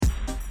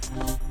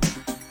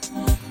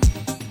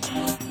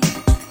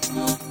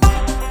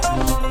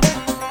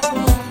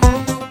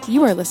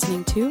You are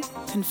listening to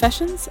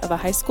Confessions of a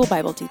High School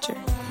Bible Teacher.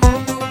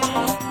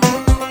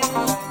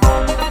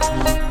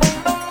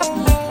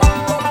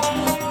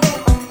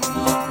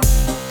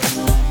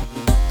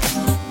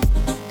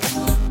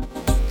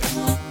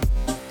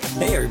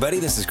 Hey everybody,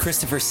 this is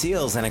Christopher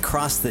Seals, and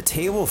across the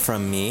table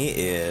from me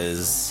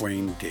is...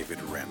 Wayne David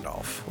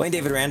Randolph. Wayne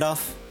David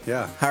Randolph?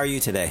 Yeah. How are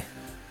you today?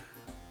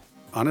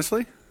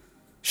 Honestly?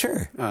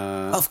 Sure.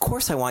 Of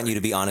course I want you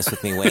to be honest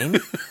with me, Wayne.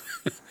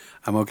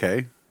 I'm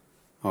okay.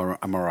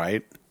 I'm all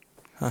right.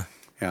 Huh.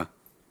 Yeah.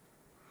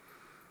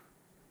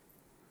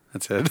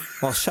 That's it.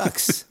 Well,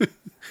 shucks.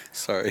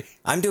 Sorry.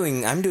 I'm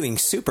doing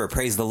super,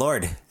 praise the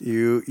Lord.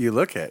 You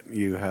look it.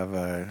 You have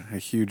a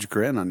huge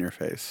grin on your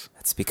face.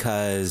 That's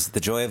because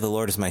the joy of the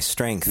Lord is my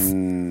strength.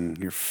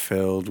 You're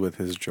filled with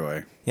his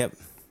joy. Yep.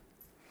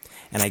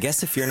 And I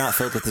guess if you're not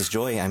filled with his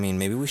joy, I mean,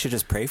 maybe we should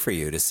just pray for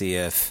you to see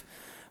if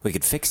we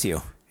could fix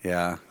you.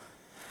 Yeah.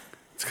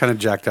 It's kind of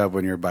jacked up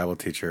when your Bible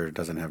teacher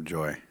doesn't have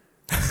joy.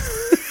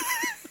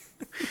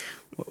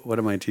 What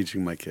am I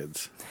teaching my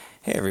kids?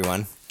 Hey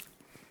everyone.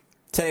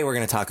 Today we're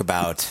going to talk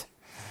about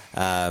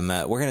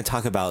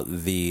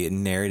the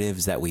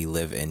narratives that we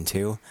live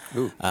into,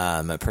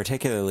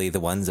 particularly the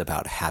ones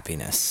about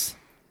happiness.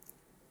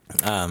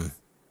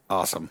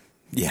 Awesome.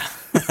 Yeah.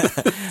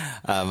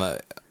 I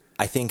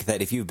think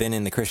that if you've been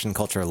in the Christian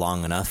culture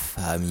long enough,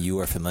 you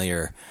are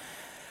familiar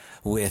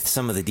with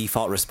some of the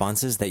default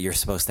responses that you're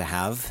supposed to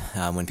have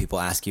when people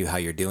ask you how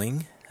you're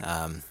doing.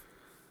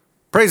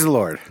 Praise the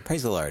Lord.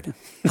 Praise the Lord.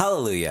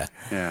 Hallelujah.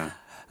 Yeah.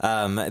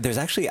 There's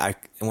actually,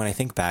 when I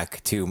think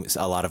back to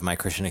a lot of my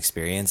Christian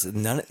experience,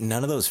 none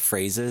of those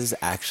phrases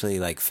actually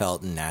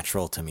felt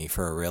natural to me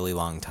for a really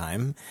long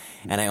time.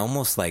 And I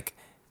almost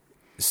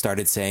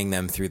started saying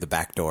them through the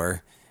back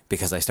door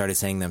because I started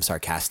saying them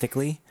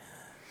sarcastically.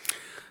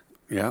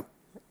 Yeah.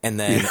 And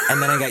then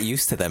I got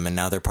used to them, and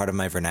now they're part of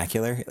my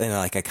vernacular. And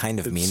I kind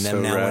of mean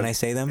them now when I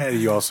say them. And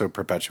you also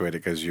perpetuate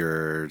it because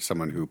you're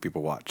someone who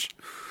people watch.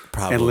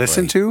 Probably. And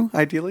listen to,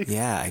 ideally.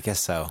 Yeah, I guess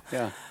so.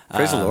 Yeah.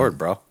 Praise the Lord,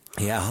 bro.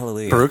 Yeah,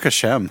 hallelujah. Baruch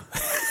Hashem.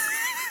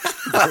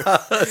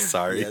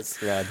 Sorry.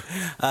 Yes, rad.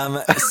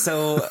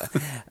 So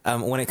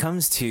when it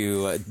comes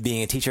to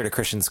being a teacher at a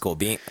Christian school,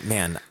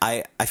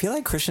 I feel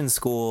like Christian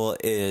school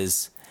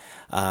is,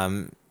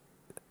 in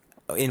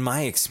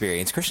my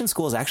experience, Christian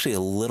school is actually a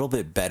little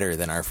bit better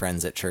than our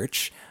friends at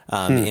church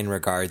in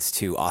regards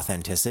to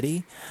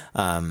authenticity.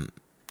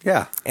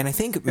 Yeah. And I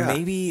think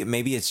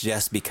maybe it's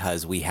just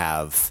because we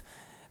have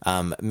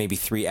maybe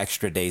 3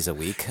 extra days a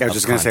week. Yeah, I was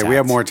just going to say, we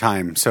have more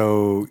time.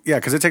 So, yeah,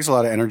 because it takes a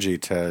lot of energy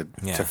to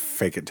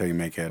fake it till you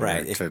make it.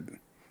 Right.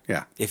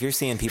 If you're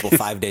seeing people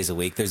 5 days a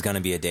week, there's going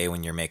to be a day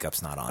when your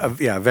makeup's not on.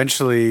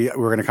 Eventually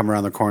we're going to come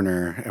around the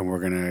corner and we're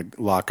going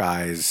to lock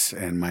eyes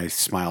and my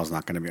smile's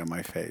not going to be on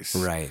my face.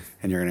 Right.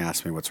 And you're going to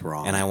ask me what's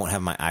wrong. And I won't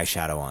have my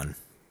eyeshadow on.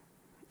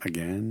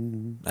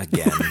 Again.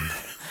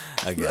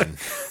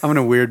 I'm in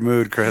a weird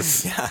mood,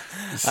 Chris. Yeah.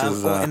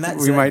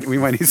 We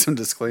might need some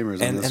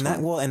disclaimers on this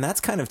one. And that's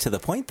kind of to the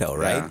point, though,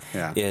 right?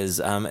 Yeah. Is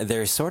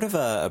there's sort of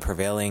a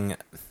prevailing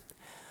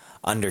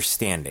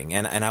understanding,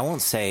 and I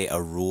won't say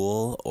a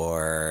rule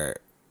or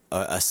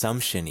a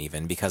assumption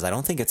even, because I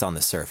don't think it's on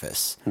the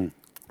surface.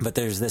 But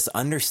there's this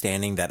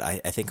understanding that I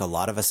think a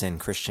lot of us in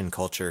Christian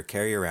culture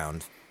carry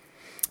around,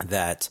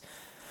 that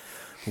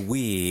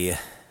we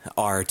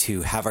are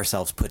to have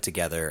ourselves put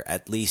together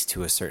at least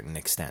to a certain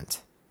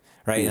extent.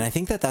 Right. And I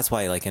think that's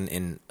why,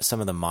 in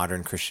some of the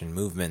modern Christian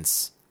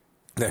movements,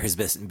 there has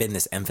been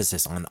this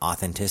emphasis on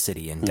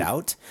authenticity and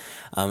doubt,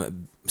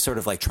 sort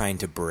of trying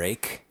to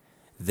break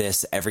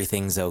this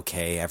everything's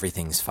okay,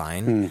 everything's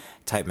fine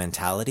type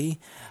mentality.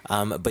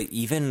 But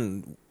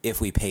even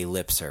if we pay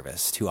lip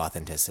service to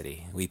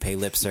authenticity, we pay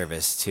lip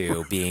service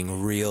to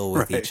being real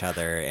with each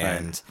other.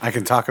 And I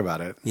can talk about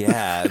it.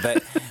 Yeah.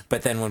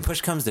 But then when push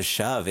comes to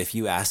shove, if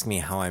you ask me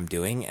how I'm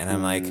doing and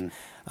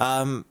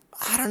I'm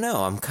I don't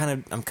know.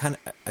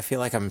 I feel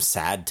like I'm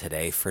sad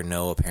today for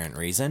no apparent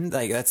reason.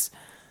 It's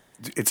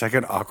like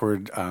an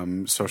awkward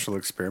social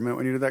experiment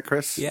when you do that,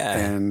 Chris. Yeah.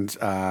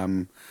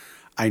 And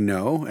I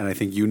know, and I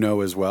think you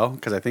know as well,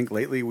 because I think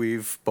lately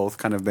we've both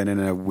kind of been in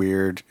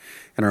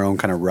our own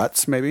kind of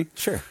ruts, maybe.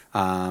 Sure.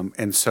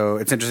 And so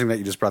it's interesting that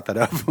you just brought that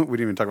up. We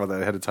didn't even talk about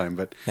that ahead of time,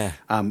 but yeah.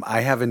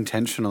 I have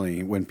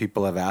intentionally, when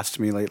people have asked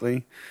me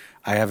lately,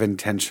 I have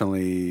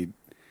intentionally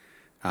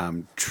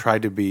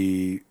tried to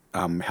be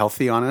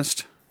healthy,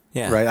 honest.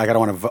 Yeah. Right. I don't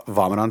want to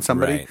vomit on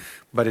somebody, right.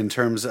 But in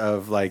terms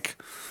of I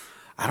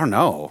don't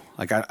know.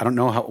 I don't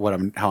know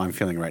how I'm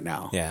feeling right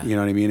now. Yeah. You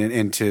know what I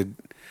mean?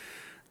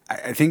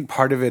 I think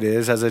part of it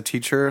is, as a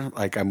teacher,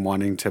 I'm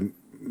wanting to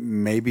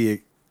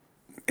maybe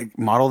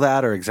model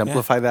that or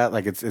exemplify that.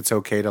 It's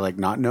okay to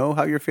not know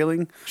how you're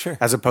feeling. Sure.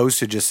 As opposed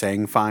to just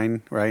saying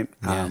fine. Right.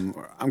 Yeah.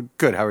 I'm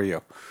good. How are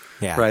you?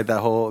 Yeah. Right.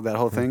 That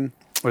whole thing.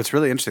 But it's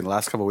really interesting. The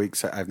last couple of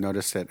weeks I've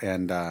noticed it,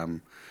 and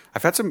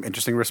I've had some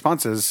interesting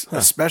responses,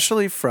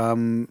 especially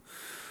from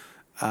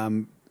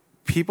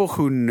people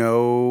who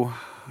know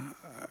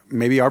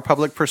maybe our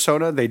public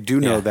persona. They do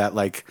know that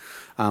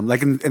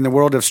like in the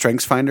world of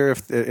StrengthsFinder,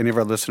 if any of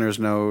our listeners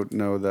know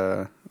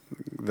the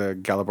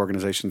Gallup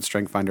organization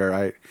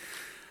StrengthsFinder,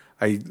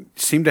 I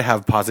seem to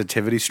have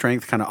positivity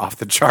strength kind of off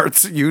the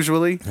charts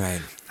usually.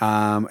 Right.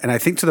 And I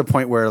think to the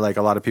point where like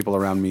a lot of people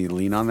around me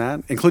lean on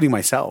that, including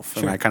myself.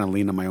 Sure. I mean, I kind of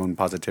lean on my own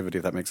positivity,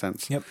 if that makes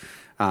sense. Yep.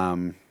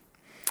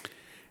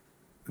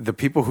 The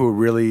people who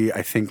really,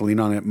 I think, lean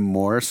on it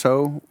more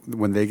so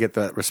when they get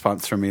that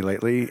response from me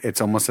lately, it's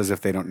almost as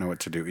if they don't know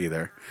what to do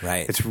either.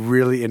 Right. It's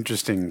really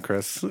interesting,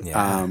 Chris.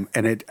 Yeah.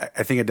 And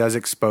I think it does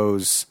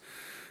expose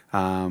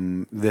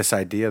this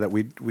idea that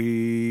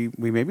we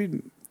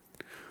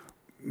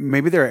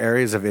maybe there are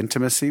areas of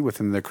intimacy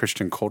within the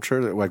Christian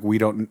culture that we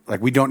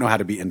don't know how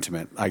to be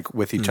intimate like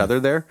with each other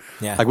there.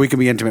 Yeah. Like we can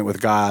be intimate with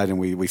God and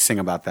we sing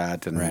about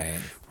that and Right.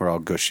 we're all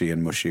gushy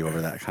and mushy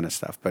over that kind of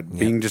stuff. But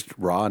being just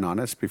raw and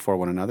honest before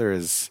one another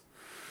is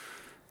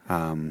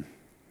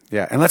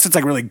unless it's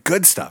like really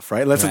good stuff,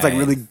 right? Unless it's like Right.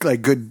 really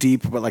like good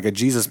deep but like a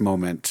Jesus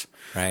moment.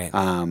 Right.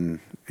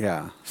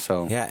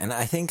 So Yeah, and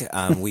I think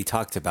we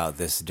talked about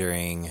this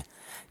during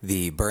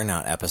the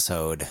burnout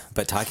episode,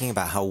 but talking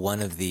about how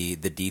one of the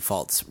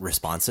default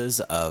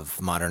responses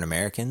of modern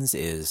Americans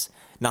is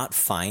not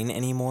fine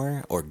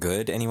anymore or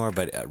good anymore,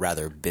 but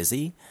rather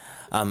busy.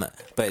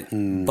 But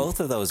both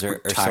of those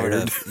are sort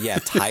of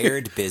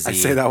tired, busy. I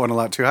say that one a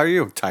lot too. How are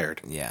you? Tired.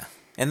 Yeah,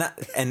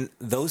 and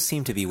those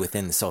seem to be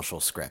within the social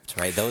script,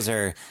 right? Those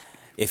are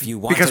if you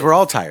want because we're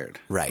all tired,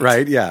 right?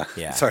 Right? Yeah.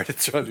 Yeah. Sorry to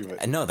throw you.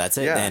 No, that's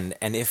it. Yeah.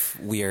 And if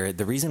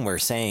the reason we're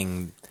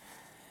saying.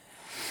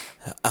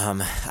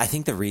 I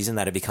think the reason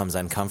that it becomes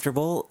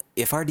uncomfortable,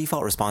 if our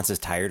default response is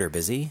tired or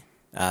busy,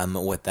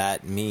 what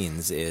that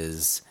means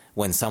is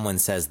when someone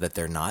says that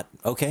they're not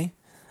okay,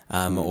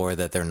 or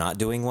that they're not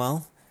doing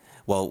well,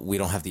 we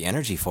don't have the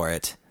energy for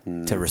it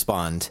to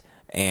respond,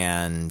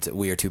 and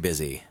we are too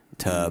busy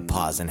to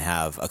pause and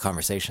have a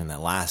conversation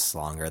that lasts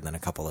longer than a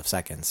couple of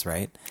seconds,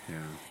 right? Yeah.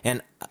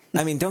 And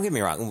I mean, don't get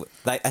me wrong.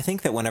 I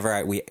think that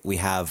whenever we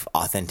have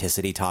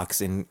authenticity talks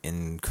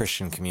in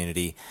Christian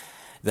community,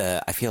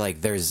 I feel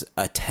like there's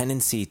a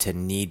tendency to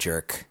knee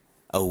jerk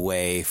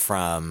away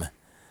from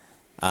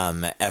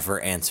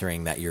ever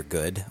answering that you're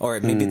good, or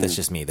maybe that's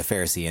just me, the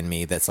Pharisee in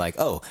me, that's like,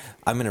 oh,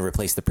 I'm going to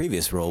replace the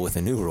previous rule with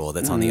a new rule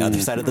that's on the other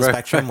side of the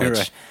spectrum,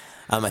 which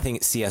I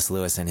think C.S.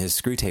 Lewis in his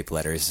Screw Tape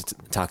Letters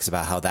talks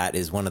about how that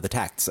is one of the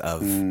tacts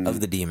of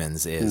the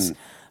demons is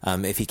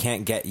if he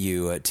can't get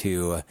you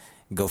to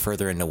go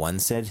further into one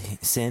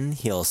sin,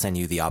 he'll send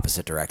you the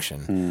opposite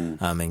direction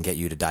and get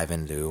you to dive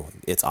into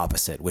its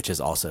opposite, which is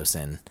also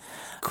sin.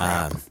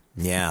 Crap.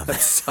 Yeah. That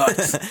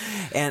sucks.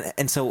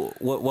 and so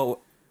what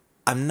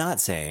I'm not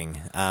saying,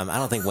 I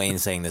don't think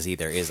Wayne's saying this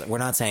either, is we're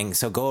not saying,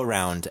 so go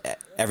around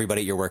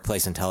everybody at your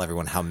workplace and tell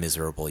everyone how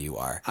miserable you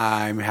are.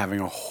 I'm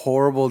having a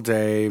horrible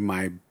day.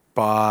 My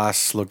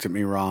boss looked at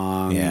me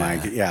wrong.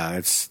 Yeah.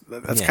 That's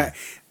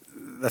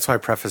why I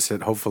preface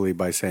it hopefully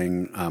by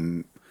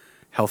saying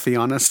healthy,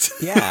 honest.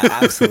 Yeah,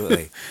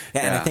 absolutely.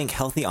 Yeah, and I think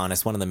healthy,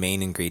 honest, one of the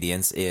main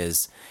ingredients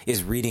is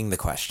reading the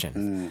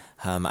question.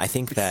 I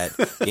think that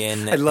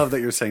I love that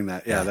you're saying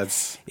that. Yeah,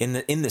 that's in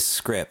the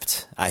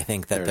script. I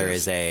think that there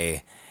is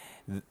the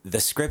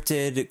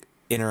scripted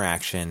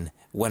interaction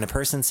when a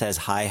person says,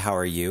 "Hi, how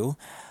are you?"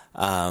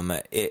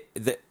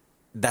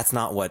 That's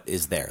not what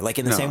is there. Like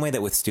in the same way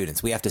that with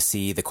students, we have to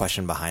see the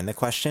question behind the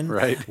question.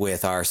 Right.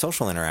 With our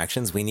social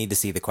interactions, we need to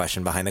see the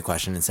question behind the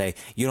question and say,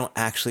 you don't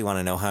actually want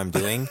to know how I'm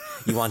doing.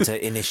 You want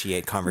to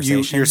initiate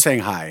conversation. you're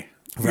saying hi.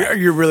 Right.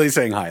 You're really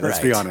saying hi. Let's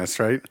be Right. honest,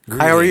 right?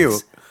 Greetings. Hi, how are you?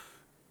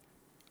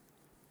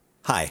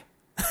 Hi.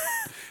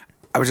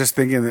 I was just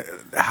thinking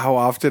how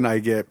often I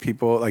get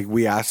people like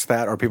we ask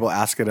that or people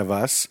ask it of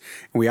us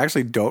and we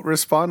actually don't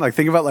respond. Like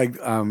think about like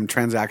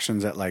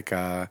transactions at like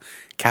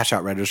cash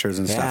out registers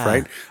and stuff, Yeah.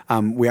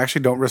 right? We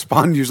actually don't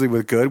respond usually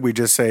with good. We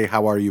just say,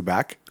 how are you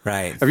back?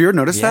 Right. Have you ever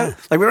noticed Yeah.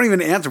 that? Like we don't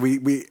even answer.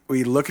 We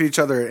look at each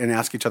other and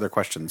ask each other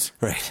questions.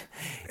 Right.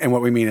 And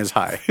what we mean is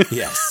hi.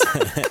 Yes.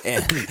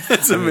 And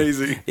It's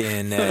amazing.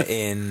 in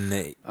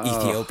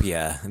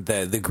Ethiopia,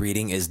 the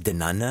greeting is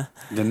denana.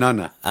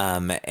 Denana.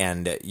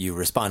 And you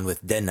respond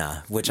with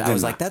dena, which I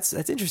was like, that's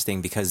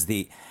interesting because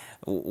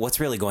what's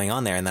really going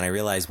on there. And then I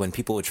realized when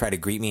people would try to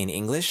greet me in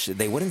English,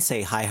 they wouldn't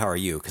say, hi, how are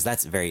you? Because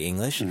that's very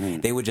English.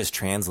 They would just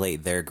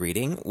translate their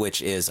greeting,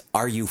 which is,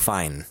 are you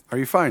fine? Are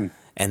you fine?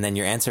 And then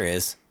your answer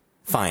is,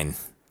 fine.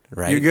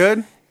 Right? You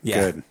good?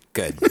 Yeah.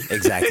 Good.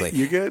 Exactly.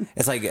 You good?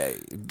 It's like,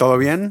 Todo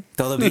bien?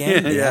 todo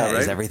bien? Yeah, Is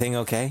right? everything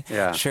okay?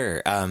 Yeah.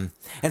 Sure. And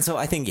so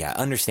I think,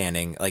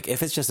 understanding, like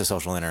if it's just a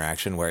social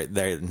interaction where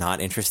they're not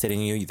interested in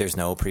you, there's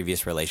no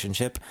previous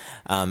relationship,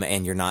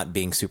 and you're not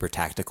being super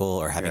tactical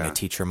or having a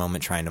teacher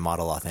moment trying to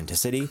model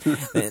authenticity,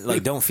 then,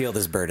 like don't feel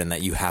this burden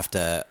that you have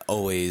to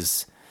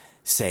always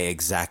say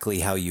exactly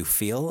how you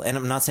feel. And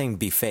I'm not saying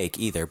be fake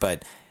either,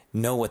 but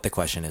know what the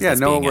question is. Yeah,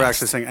 that's know what being we're asked.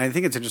 actually saying. And I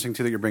think it's interesting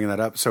too that you're bringing that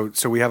up. So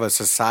we have a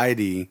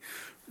society,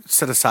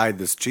 set aside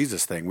this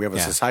Jesus thing. We have a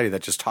society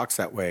that just talks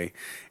that way,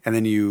 and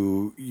then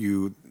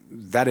you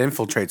that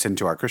infiltrates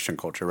into our Christian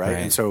culture, right?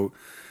 Right. And so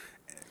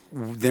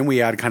then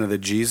we add kind of the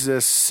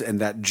Jesus and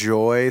that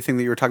joy thing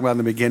that you were talking about in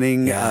the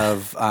beginning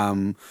of,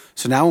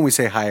 so now when we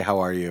say, hi, how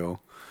are you?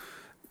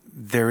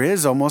 There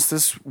is almost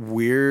this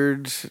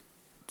weird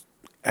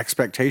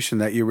expectation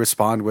that you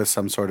respond with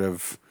some sort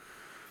of,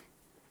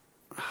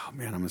 oh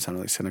man, I'm going to sound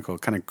really cynical,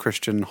 kind of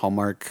Christian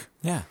hallmark.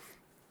 Yeah.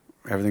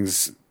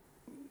 Everything's,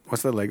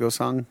 what's the Lego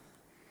song?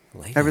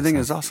 Lego Everything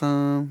song. is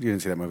awesome. You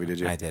didn't see that movie, did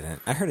you? I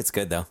didn't. I heard it's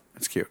good though.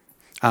 It's cute.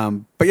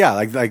 But yeah,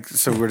 like,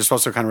 so we're just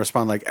supposed to kind of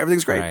respond like,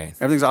 everything's great. Right.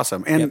 Everything's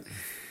awesome. And,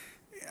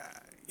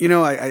 you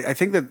know, I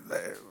think that,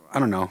 I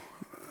don't know.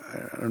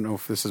 I don't know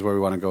if this is where we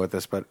want to go with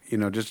this, but, you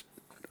know, just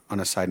on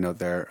a side note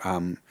there,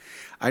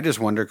 I just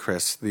wonder,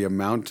 Chris, the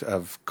amount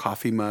of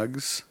coffee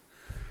mugs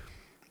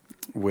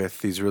with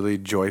these really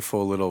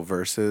joyful little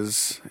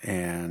verses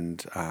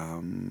and,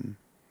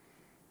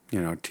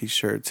 you know,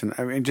 T-shirts. And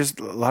I mean,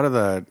 just a lot of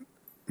the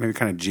maybe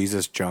kind of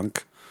Jesus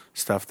junk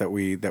stuff that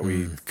we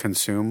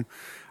consume.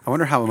 I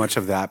wonder how much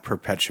of that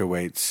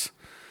perpetuates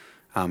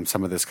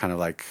some of this kind of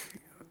like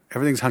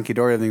everything's hunky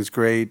dory, everything's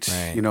great.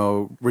 Right. You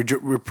know,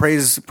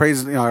 praise.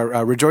 You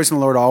know, rejoice in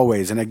the Lord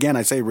always. And again,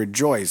 I say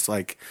rejoice.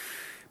 Like,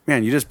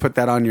 man, you just put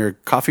that on your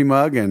coffee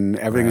mug, and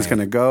everything's going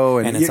to go.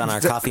 And it's on our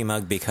coffee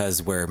mug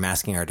because we're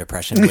masking our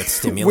depression with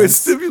stimulants. With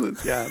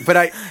stimulants, yeah. But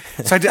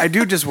I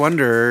do just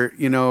wonder.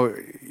 You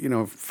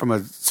know, from a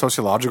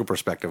sociological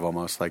perspective,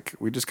 almost like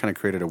we just kind of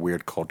created a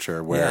weird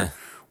culture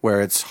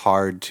where it's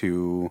hard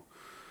to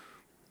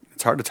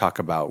talk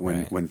about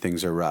when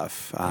things are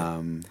rough.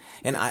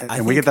 And I and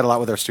think, we get that a lot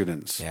with our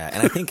students. Yeah,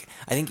 and I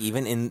think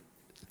even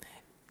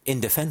in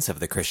defense of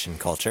the Christian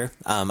culture,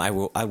 I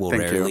will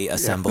rarely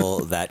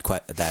assemble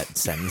that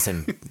sentence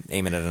and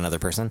aim it at another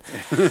person.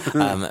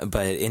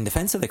 But in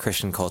defense of the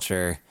Christian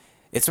culture,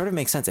 it sort of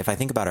makes sense if I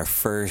think about our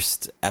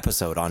first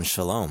episode on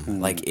Shalom.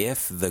 Like,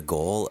 if the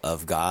goal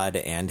of God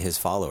and his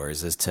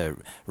followers is to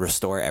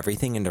restore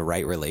everything into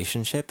right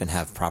relationship and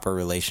have proper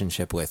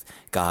relationship with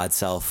God,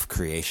 self,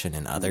 creation,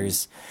 and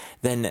others,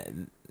 then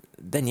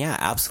yeah,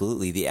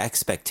 absolutely. The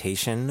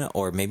expectation,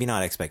 or maybe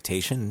not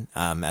expectation,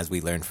 as we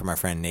learned from our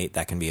friend Nate,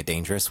 that can be a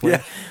dangerous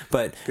word.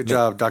 Yeah. Good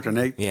job, Dr.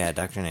 Nate. Yeah,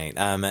 Dr. Nate.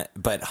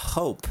 But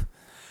hope,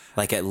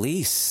 like, at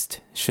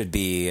least should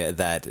be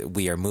that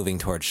we are moving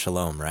towards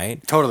shalom,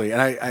 right? Totally.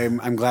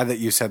 And I'm glad that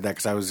you said that,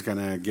 because I was going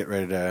to get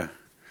ready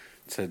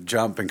to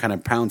jump and kind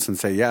of pounce and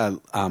say, you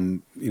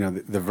know,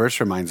 the verse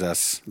reminds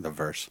us,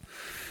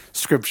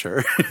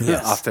 Scripture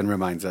often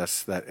reminds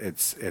us that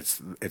it's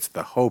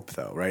the hope,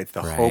 though, right?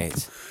 The hope.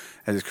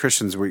 As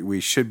Christians, we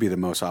should be the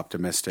most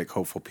optimistic,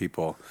 hopeful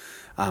people,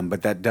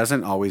 but that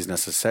doesn't always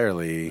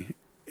necessarily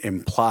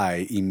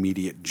imply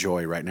immediate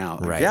joy right now.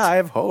 Like, right. Yeah, I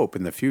have hope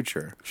in the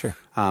future. Sure.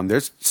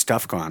 There's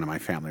stuff going on in my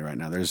family right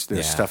now. There's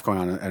stuff going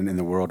on in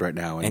the world right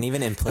now, and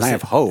even implicit. And I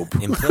have hope.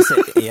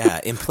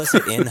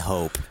 Implicit in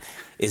hope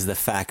is the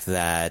fact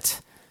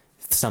that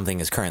something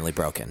is currently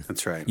broken.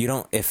 That's right. You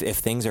don't. If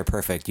things are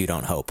perfect, you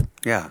don't hope.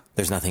 Yeah.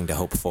 There's nothing to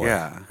hope for.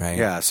 Yeah. Right.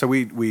 Yeah. So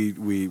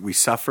we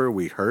suffer.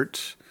 We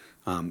hurt.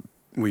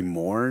 We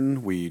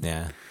mourn.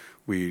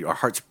 Our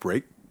hearts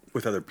break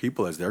with other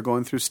people as they're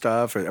going through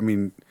stuff. I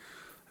mean,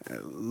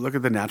 look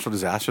at the natural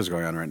disasters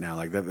going on right now.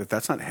 Like that, if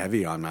that's not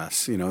heavy on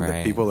us, you know,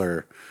 that people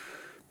are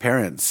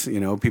parents, you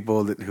know,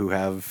 people who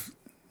have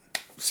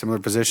similar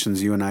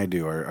positions you and I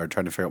do are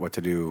trying to figure out what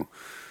to do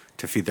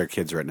to feed their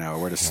kids right now or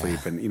where to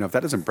sleep. And, you know, if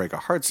that doesn't break our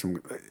hearts, I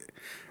mean,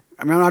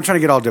 I'm not trying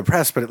to get all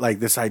depressed, but like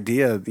this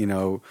idea, you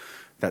know,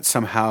 that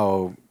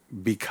somehow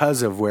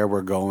because of where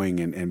we're going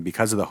and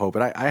because of the hope,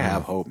 and I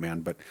have hope,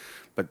 man, but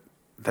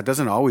that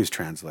doesn't always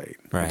translate.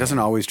 Right. It doesn't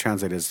always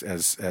translate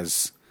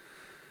as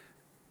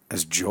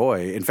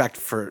joy. In fact,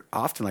 for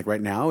often, like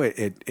right now,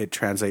 it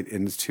translates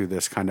into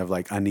this kind of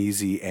like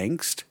uneasy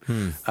angst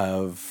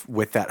of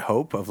with that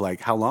hope of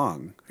like how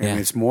long. And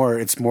it's more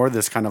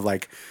this kind of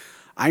like,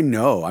 I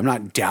know I'm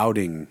not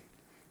doubting.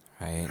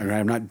 Right.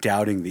 I'm not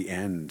doubting the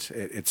end.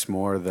 It's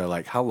more the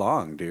like, how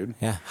long, dude?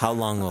 Yeah. How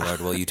long, Lord,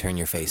 will you turn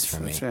your face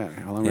from me? That's it.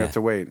 How long do we have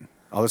to wait?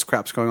 All this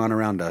crap's going on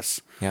around us.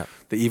 Yeah.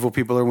 The evil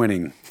people are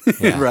winning,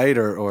 right?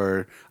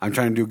 Or I'm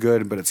trying to do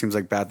good, but it seems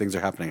like bad things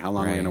are happening. How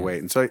long am I going to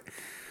wait? And so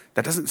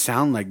that doesn't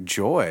sound like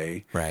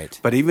joy. Right.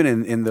 But even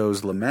in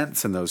those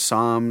laments and those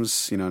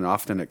psalms, you know, and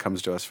often it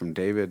comes to us from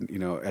David, you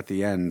know, at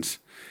the end,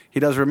 he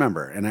does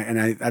remember. And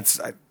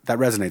that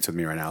resonates with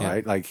me right now,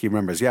 right? Like he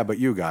remembers, but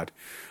you, God,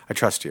 I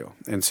trust you.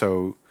 And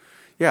so,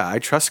 I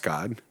trust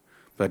God.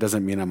 But that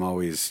doesn't mean I'm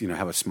always, you know,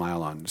 have a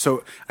smile on.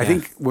 So I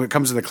think when it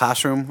comes to the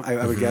classroom,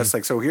 I would guess,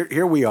 like, so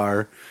here we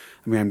are.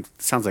 I mean,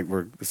 it sounds like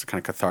this is kind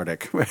of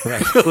cathartic a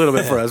little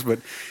bit for us. But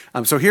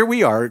so here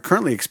we are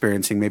currently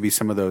experiencing maybe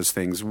some of those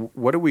things.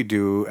 What do we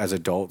do as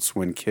adults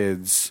when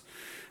kids,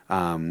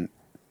 I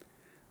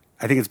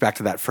think it's back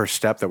to that first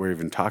step that we're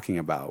even talking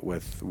about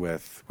with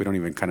we don't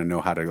even kind of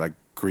know how to like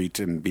greet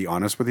and be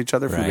honest with each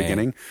other from the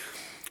beginning.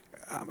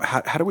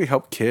 How do we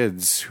help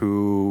kids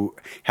who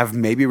have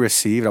maybe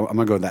received, I'm going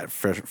to go with that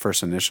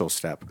first initial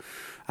step,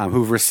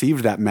 who've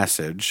received that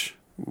message,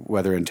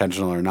 whether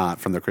intentional or not,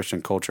 from the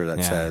Christian culture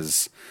that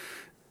says,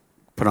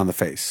 put on the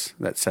face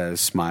that says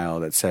smile,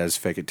 that says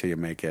fake it till you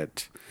make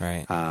it.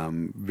 Right.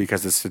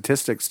 Because the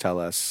statistics tell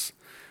us,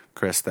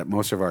 Chris, that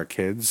most of our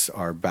kids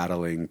are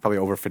battling, probably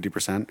over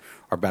 50%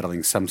 are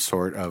battling some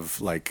sort of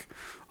like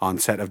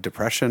onset of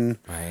depression,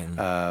 Right.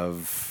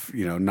 of,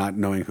 not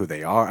knowing who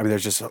they are. I mean,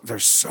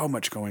 there's so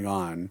much going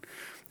on.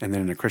 And then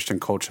in a Christian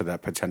culture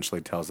that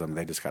potentially tells them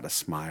they just got to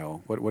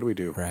smile. What do we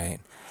do? Right.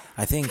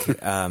 I think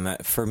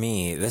for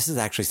me, this is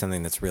actually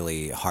something that's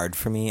really hard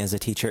for me as a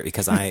teacher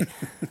because I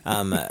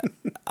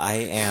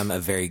am a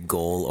very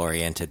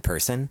goal-oriented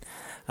person.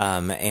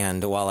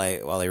 And while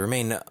I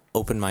remain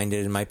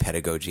open-minded in my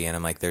pedagogy, and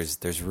I'm like,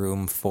 there's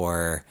room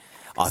for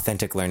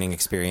authentic learning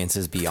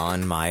experiences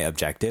beyond my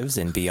objectives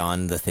and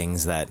beyond the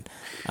things that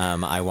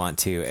I want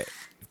to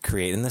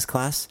create in this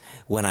class,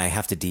 when I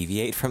have to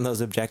deviate from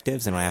those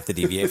objectives and when I have to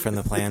deviate from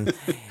the plan,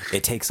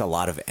 it takes a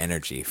lot of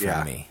energy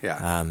from me.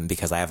 Yeah.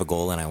 Because I have a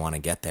goal and I want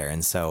to get there.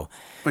 And so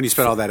When you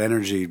spend all that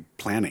energy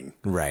planning.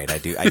 right, I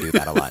do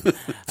that a lot.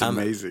 It's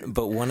amazing.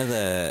 But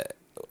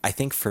I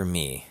think for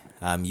me,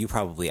 you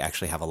probably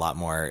actually have a lot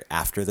more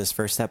after this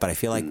first step, but I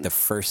feel like the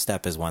first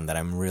step is one that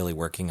I'm really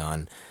working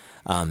on,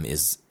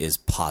 is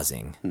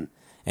pausing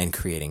and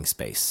creating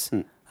space.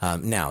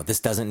 Now,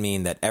 this doesn't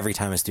mean that every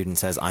time a student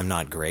says, I'm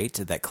not great,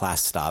 that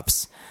class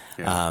stops,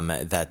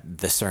 that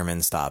the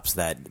sermon stops,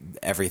 that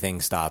everything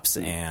stops,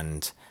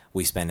 and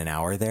we spend an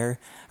hour there.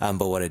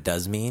 But what it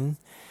does mean,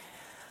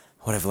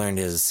 what I've learned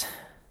is,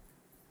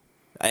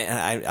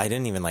 I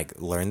didn't even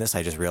learn this,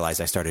 I just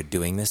realized I started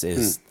doing this,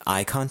 is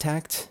eye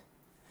contact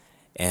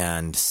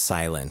and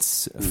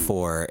silence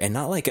and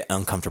not like an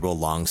uncomfortable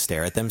long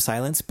stare at them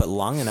silence, but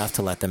long enough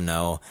to let them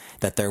know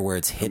that their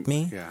words hit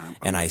me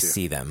and I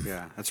see them.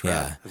 Yeah, that's right.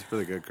 Yeah. That's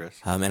really good, Chris.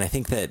 And I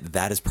think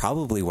that is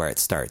probably where it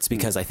starts,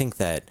 because I think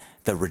that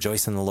the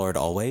rejoice in the Lord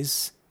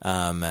always,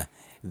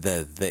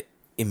 the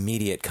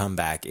immediate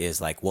comeback is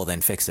like, well,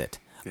 then fix it.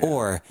 Yeah,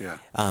 or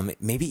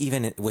maybe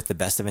even with the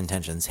best of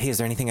intentions, hey, is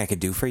there anything I could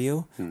do for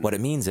you? What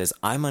it means is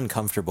I'm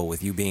uncomfortable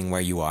with you being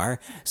where you are,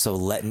 so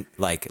let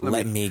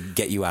me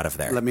get you out of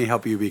there. Let me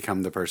help you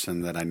become the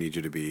person that I need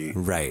you to be,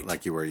 right,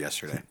 like you were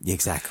yesterday.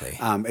 Exactly.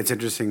 It's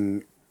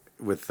interesting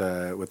with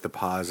the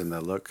pause and the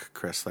look,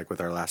 Chris, like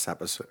with our last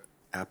episode.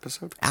 Our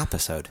episode.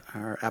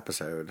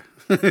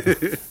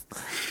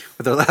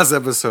 With our last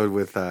episode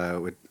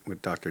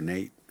with Dr.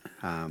 Nate,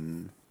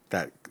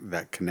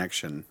 that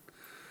connection.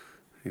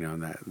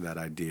 That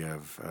idea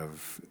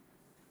of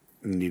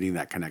needing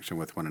that connection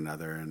with one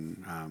another,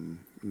 and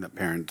the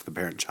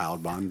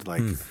parent-child bond.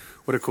 Like,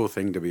 what a cool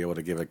thing to be able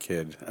to give a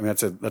kid. I mean,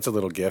 that's a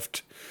little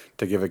gift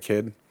to give a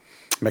kid.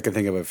 I can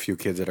think of a few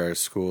kids at our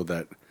school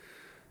that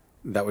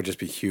would just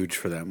be huge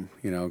for them,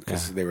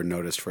 because they were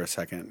noticed for a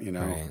second,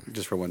 right,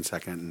 just for 1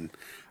 second. And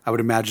I would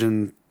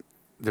imagine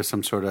there's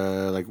some sort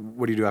of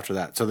what do you do after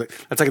that? So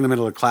that's like in the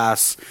middle of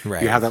class,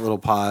 right. You have that little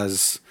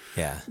pause.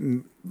 Yeah.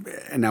 And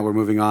now we're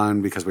moving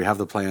on because we have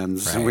the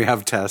plans, right, and we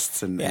have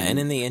tests. And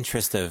in the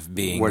interest of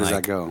being, where does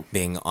that go?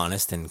 Being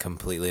honest and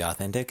completely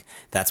authentic,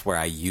 that's where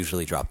I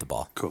usually drop the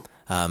ball. Cool.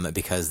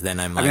 Because then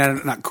I'm like... I mean,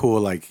 I'm not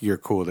cool like you're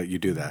cool that you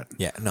do that.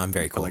 Yeah, no, I'm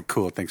very cool. But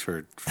cool, thanks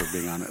for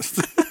being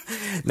honest.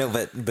 No,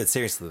 but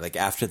seriously,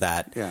 after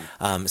that,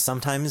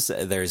 sometimes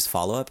there's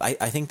follow-up.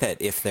 I think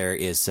that if there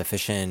is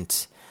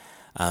sufficient...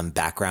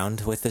 background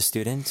with the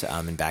student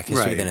and back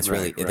history, then it's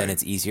then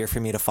it's easier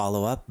for me to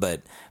follow up.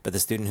 But the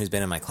student who's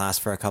been in my class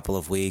for a couple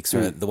of weeks,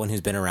 or the one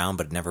who's been around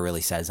but never really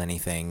says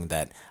anything,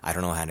 that I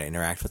don't know how to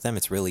interact with them,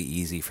 it's really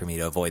easy for me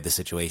to avoid the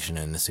situation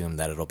and assume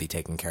that it'll be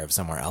taken care of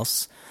somewhere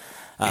else.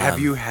 Have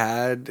you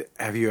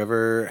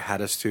ever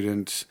had a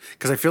student?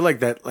 Because I feel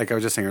like that, like I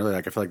was just saying earlier,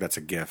 I feel like that's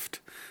a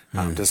gift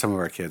to some of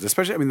our kids,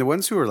 especially. I mean, the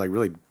ones who are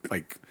really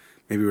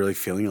maybe really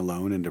feeling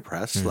alone and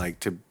depressed,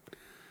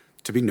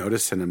 to be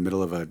noticed in the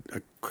middle of a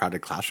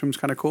crowded classroom is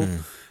kind of cool.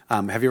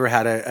 Have you ever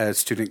had a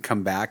student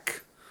come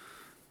back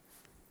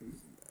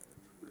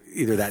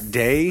either that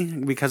day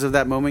because of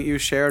that moment you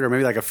shared, or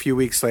maybe a few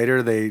weeks later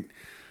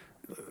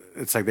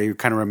it's like they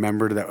kind of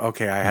remembered that,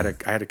 okay, I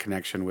had a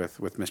connection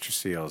with Mr.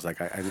 Seals. Does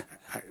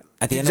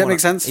that make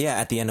sense? Yeah,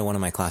 at the end of one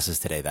of my classes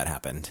today, that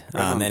happened.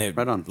 Right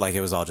on.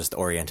 It was all just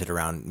oriented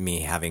around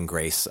me having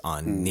grace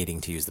on needing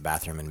to use the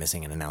bathroom and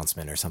missing an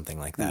announcement or something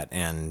like that.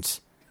 And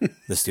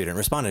the student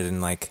responded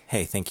and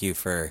hey, thank you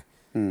for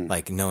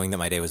knowing that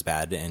my day was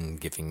bad and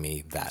giving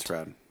me that. That's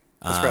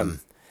rad.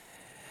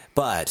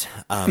 But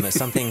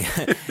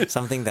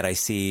something that I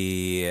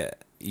see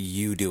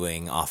you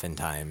doing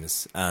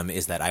oftentimes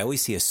is that I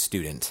always see a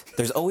student.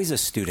 There's always a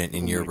student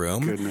in your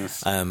room.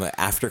 Goodness.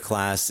 After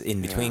class,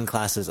 in between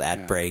classes,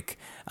 at break.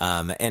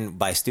 And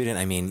by student,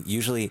 I mean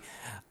usually.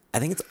 I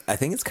think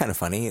it's kind of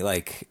funny.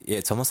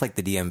 It's almost like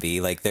the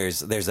DMV.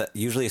 There's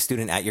usually a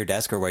student at your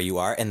desk or where you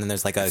are, and then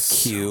there's a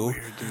queue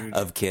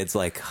of kids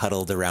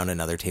huddled around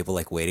another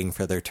table, waiting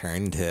for their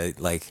turn to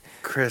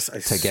Chris,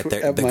 to get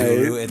the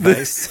guru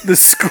advice. The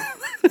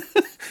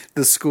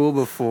school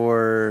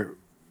before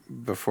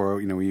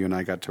you and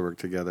I got to work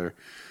together,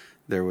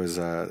 there was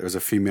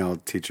a female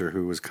teacher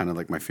who was kind of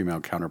like my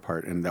female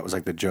counterpart, and that was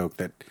the joke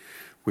that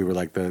we were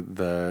like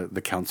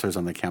the counselors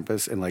on the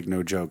campus, and like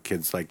no joke,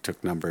 kids like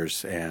took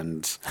numbers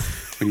and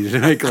we needed to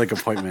make like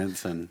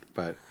appointments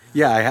but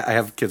yeah, I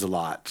have kids a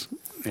lot.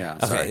 Yeah.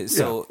 Okay.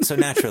 Sorry. So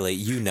naturally,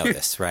 you know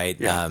this, right?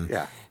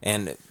 Yeah.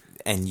 And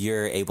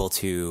you're able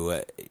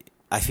to.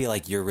 I feel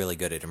like you're really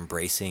good at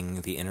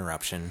embracing the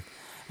interruption,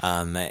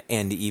 and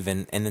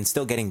then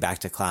still getting back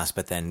to class,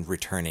 but then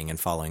returning and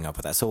following up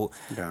with that. So,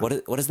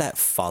 what does that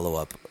follow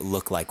up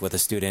look like with a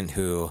student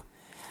who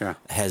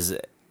has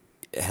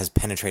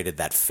penetrated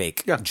that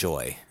fake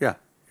joy? Yeah.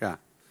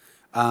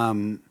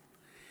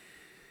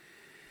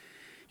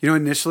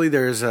 Initially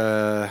there is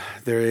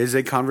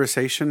a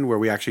conversation where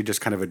we actually just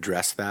kind of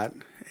address that,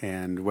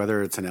 and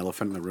whether it's an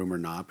elephant in the room or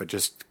not, but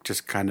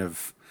just kind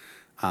of,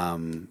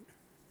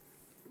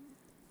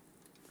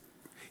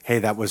 hey,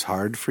 that was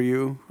hard for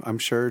you, I'm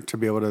sure, to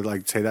be able to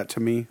like say that to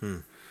me.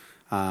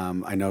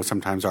 I know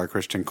sometimes our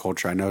Christian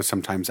culture, I know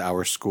sometimes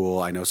our school,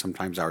 I know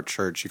sometimes our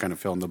church, you kind of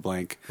fill in the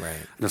blank. Right.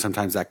 I know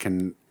sometimes that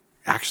can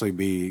actually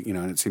be,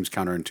 and it seems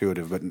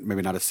counterintuitive, but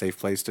maybe not a safe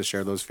place to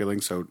share those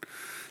feelings. So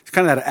it's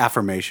kind of that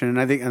affirmation.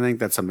 And I think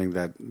that's something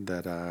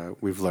that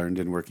we've learned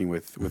in working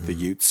with the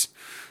youths,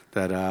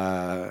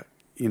 that,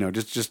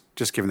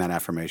 just giving that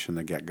affirmation,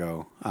 the get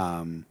go.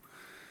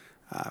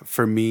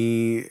 For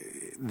me,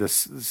 the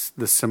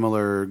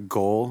similar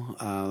goal,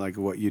 like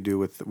what you do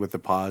with the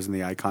pause and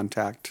the eye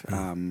contact,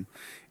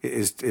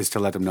 is to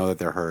let them know that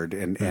they're heard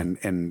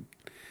and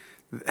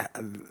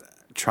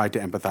try to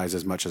empathize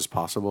as much as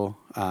possible.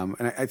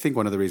 And I think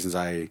one of the reasons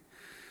I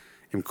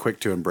am quick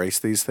to embrace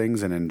these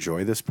things and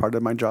enjoy this part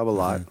of my job a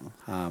lot,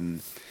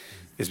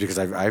 is because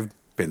I've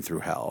been through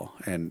hell,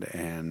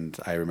 and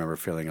I remember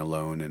feeling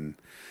alone, and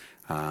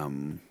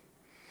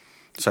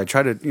so I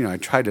try to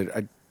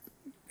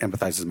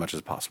empathize as much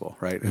as possible,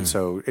 right? And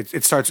so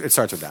it starts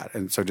with that,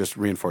 and so just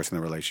reinforcing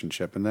the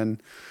relationship, and then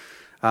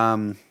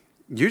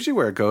usually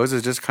where it goes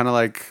is just kind of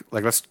like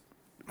let's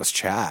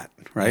chat,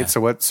 right?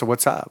 Yeah. So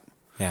what's up?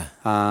 Yeah.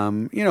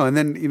 And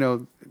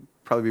then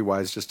probably be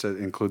wise just to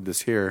include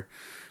this here.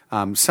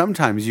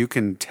 Sometimes you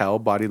can tell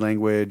body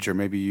language, or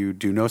maybe you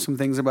do know some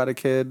things about a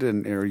kid,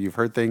 or you've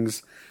heard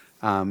things.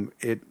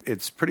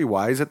 It's pretty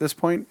wise at this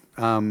point.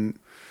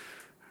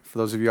 For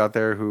those of you out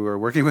there who are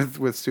working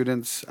with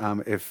students,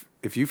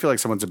 if you feel like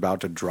someone's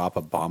about to drop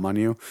a bomb on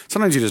you,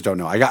 sometimes you just don't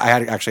know. I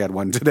actually had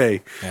one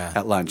today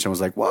at lunch and was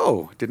like,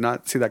 "Whoa, did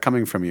not see that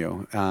coming from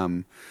you."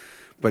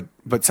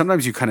 But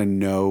sometimes you kind of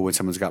know when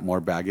someone's got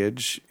more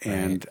baggage,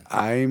 and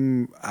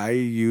I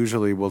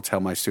usually will tell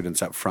my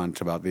students up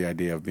front about the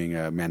idea of being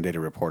a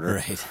mandated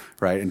reporter,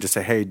 right, and just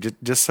say, "Hey,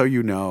 just so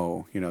you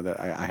know that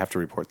I have to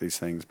report these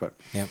things." But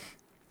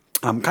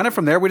kind of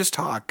from there, we just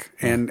talk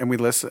and we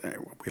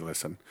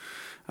listen.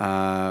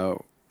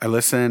 I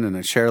listen and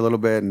I share a little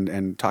bit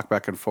and talk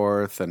back and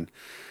forth, and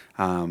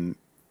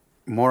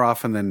more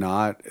often than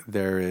not,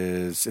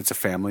 it's a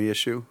family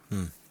issue.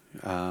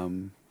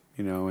 And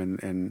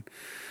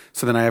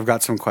so then I have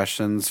got some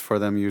questions for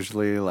them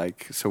usually,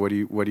 like, so what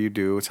do you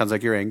do? It sounds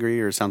like you're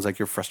angry, or it sounds like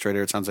you're frustrated,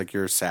 or it sounds like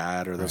you're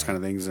sad, or those kind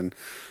of things. And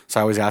so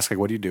I always ask, like,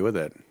 what do you do with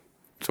it?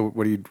 So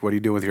what do you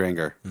do with your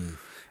anger?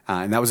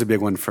 And that was a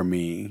big one for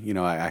me.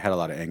 I had a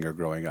lot of anger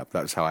growing up.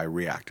 That's how I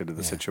reacted to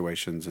the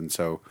situations. And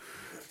so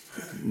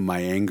my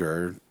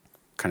anger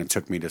kind of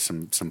took me to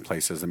some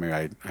places that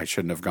maybe I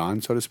shouldn't have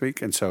gone, so to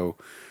speak. And so,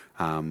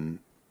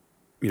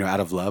 out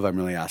of love, I'm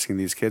really asking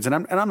these kids, and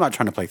I'm not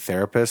trying to play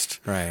therapist.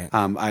 Right.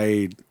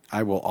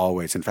 I will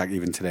always, in fact,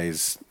 even in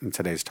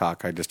today's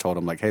talk, I just told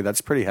them, like, hey,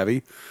 that's pretty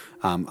heavy.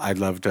 I'd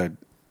love to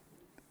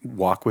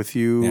walk with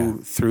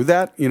you through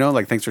that,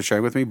 like, thanks for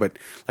sharing with me, but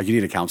like, you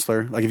need a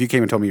counselor. Like, if you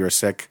came and told me you were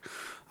sick,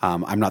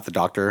 I'm not the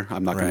doctor.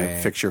 I'm not going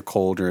to fix your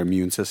cold or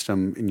immune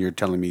system. And you're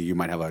telling me you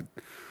might have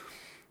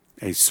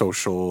a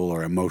social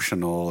or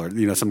emotional, or,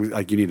 something,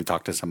 like, you need to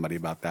talk to somebody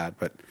about that.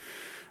 But,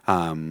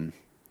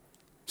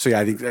 so yeah,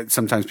 I think that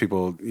sometimes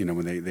people,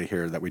 when they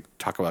hear that we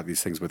talk about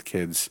these things with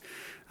kids,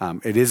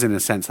 it is in a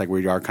sense like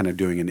we are kind of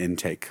doing an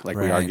intake, like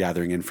we are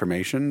gathering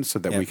information so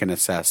that we can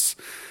assess,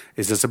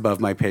 is this above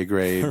my pay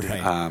grade?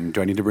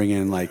 Do I need to bring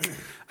in like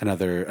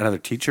another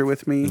teacher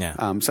with me?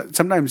 So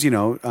sometimes,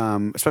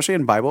 especially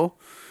in Bible,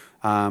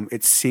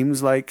 it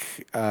seems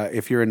like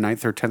if you're in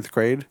 9th or 10th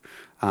grade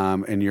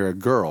and you're a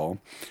girl,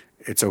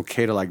 it's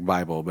okay to like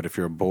Bible, but if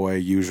you're a boy,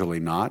 usually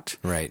not.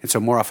 Right. And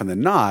so more often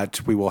than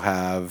not, we will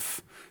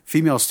have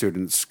female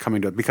students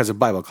coming to it because of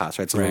Bible class,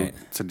 right?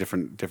 It's a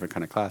different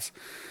kind of class.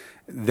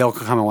 They'll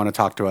come and want to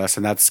talk to us,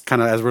 and that's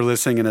kind of as we're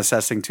listening and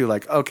assessing too,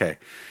 like, okay,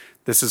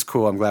 this is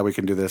cool. I'm glad we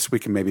can do this. We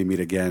can maybe meet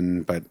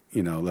again, but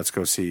let's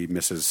go see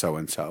Mrs.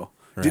 So-and-so.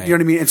 Do you know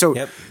what I mean? And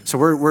so, so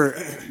we're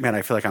man,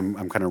 I feel like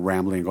I'm kind of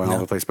rambling and going all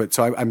over the place, but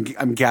so I'm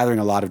gathering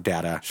a lot of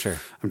data. Sure.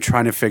 I'm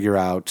trying to figure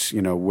out,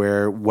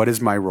 what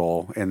is my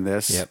role in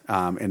this?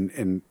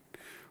 And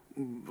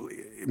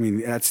I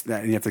mean, that's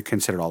that, and you have to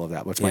consider all of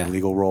that. What's my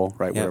legal role,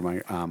 right? Where am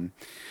I?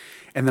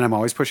 And then I'm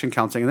always pushing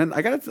counseling. And then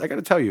I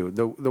gotta tell you,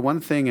 the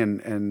one thing,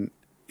 and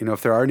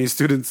if there are any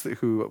students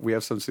we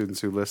have some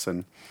students who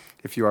listen.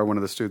 If you are one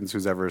of the students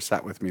who's ever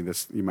sat with me,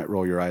 you might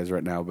roll your eyes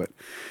right now, but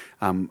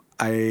I'm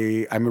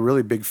a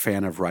really big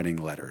fan of writing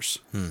letters.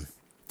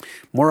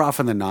 More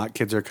often than not,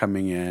 kids are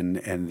coming in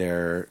and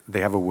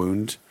they have a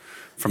wound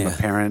from a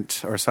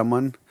parent or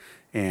someone,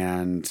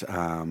 and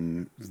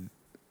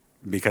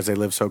because they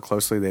live so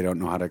closely, they don't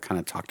know how to kind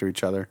of talk to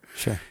each other.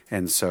 Sure.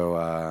 And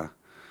so,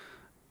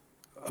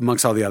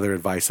 amongst all the other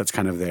advice that's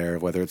kind of there,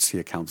 whether it's see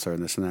a counselor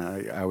and this and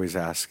that, I always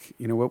ask,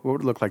 what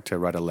would it look like to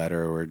write a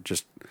letter, or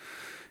just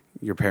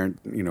your parent,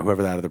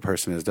 whoever that other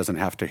person is, doesn't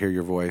have to hear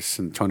your voice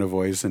and tone of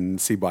voice and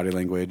see body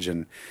language,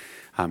 and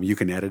you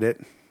can edit it.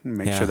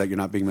 Make sure that you're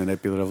not being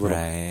manipulative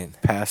little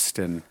pest,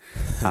 and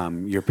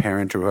your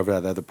parent or whoever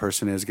that other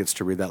person is gets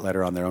to read that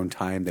letter on their own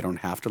time. They don't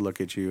have to look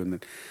at you.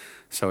 And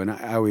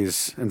I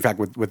always, in fact,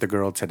 with the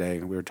girl today,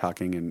 we were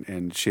talking,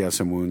 and she has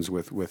some wounds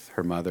with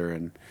her mother,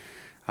 and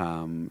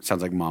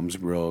sounds like mom's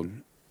real.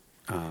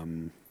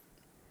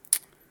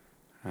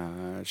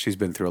 She's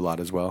been through a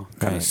lot as well,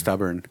 kind of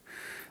stubborn.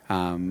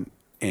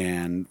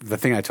 And the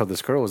thing I told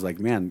this girl was like,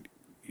 man,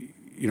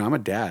 I'm a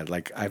dad.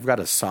 Like, I've got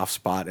a soft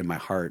spot in my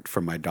heart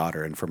for my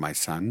daughter and for my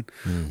son.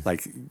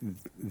 Like,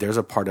 there's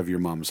a part of your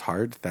mom's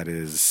heart that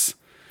is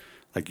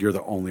like, you're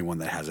the only one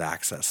that has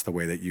access the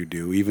way that you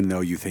do, even though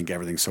you think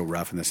everything's so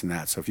rough and this and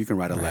that. So if you can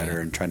write a letter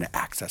and trying to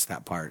access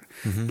that part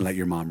and let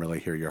your mom really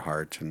hear your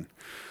heart. And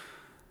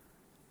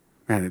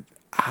man,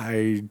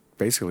 I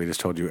basically just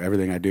told you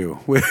everything I do.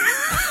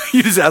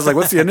 You just asked, like,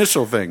 what's the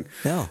initial thing?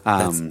 No,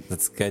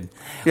 that's good.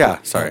 Yeah,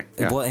 sorry.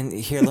 Well, and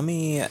here, let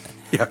me,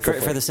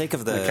 for the sake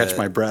of the... catch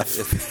my breath.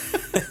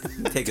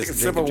 Take a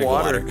sip of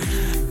water.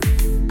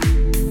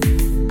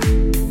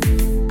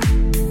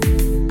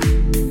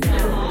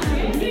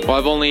 Well,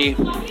 I've only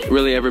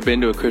really ever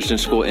been to a Christian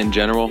school in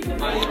general.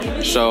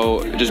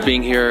 So just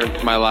being here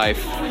my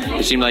life,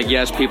 it seemed like,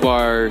 yes,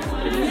 people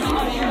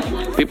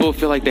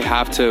feel like they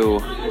have to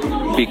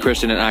be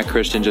Christian and act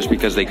Christian just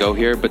because they go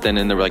here, but then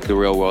in the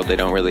real world, they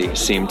don't really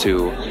seem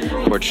to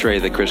portray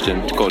the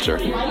Christian culture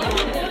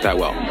that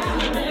well.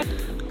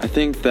 I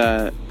think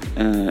that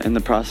in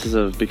the process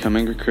of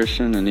becoming a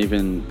Christian and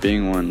even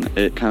being one,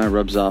 it kind of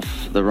rubs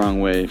off the wrong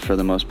way for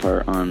the most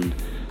part on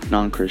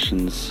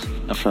non-Christians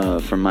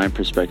from my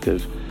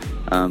perspective.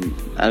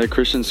 At a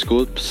Christian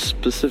school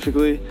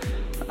specifically,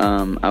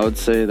 I would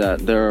say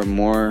that there are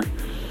more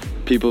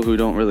people who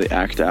don't really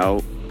act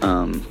out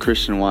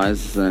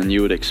Christian-wise than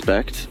you would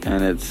expect,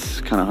 and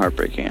it's kind of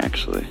heartbreaking,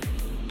 actually.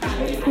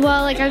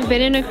 Well, I've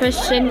been in a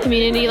Christian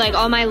community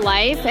all my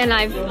life, and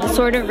I've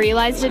sort of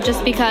realized it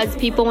just because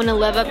people want to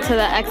live up to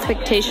the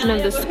expectation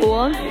of the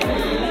school.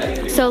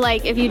 So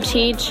if you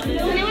teach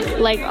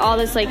all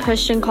this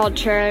Christian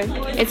culture,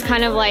 it's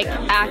kind of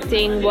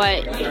acting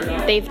what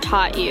they've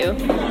taught you.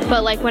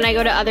 But when I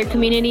go to other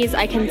communities,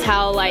 I can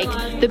tell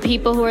the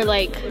people who are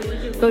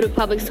go to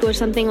public school or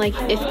something,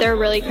 if they're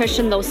really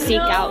Christian, they'll seek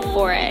out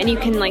for it, and you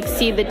can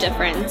see the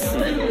difference,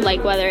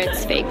 whether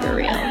it's fake or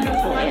real.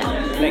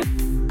 Yeah.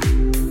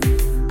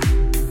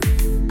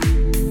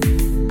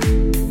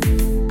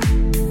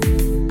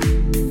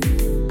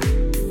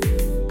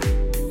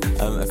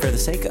 For the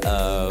sake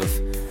of,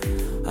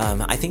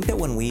 I think that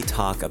when we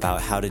talk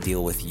about how to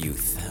deal with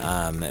youth,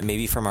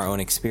 maybe from our own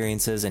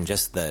experiences and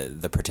just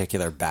the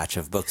particular batch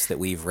of books that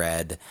we've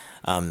read,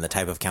 the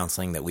type of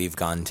counseling that we've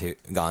gone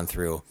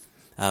through,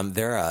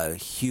 there are a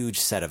huge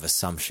set of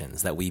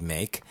assumptions that we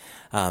make.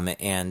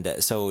 And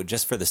so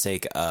just for the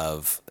sake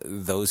of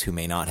those who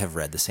may not have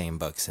read the same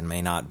books and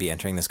may not be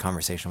entering this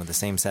conversation with the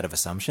same set of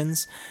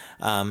assumptions,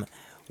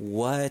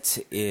 what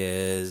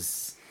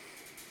is,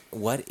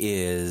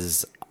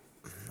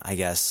 I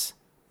guess,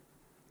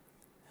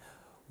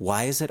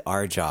 why is it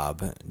our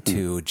job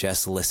to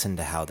just listen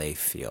to how they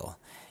feel?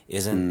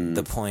 Isn't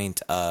the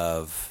point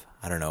of,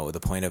 the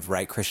point of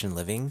right Christian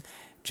living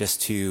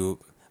just to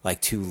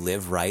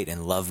live right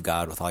and love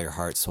God with all your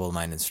heart, soul,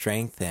 mind, and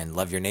strength, and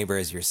love your neighbor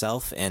as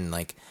yourself, and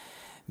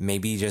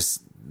maybe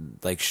just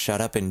shut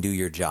up and do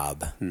your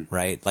job,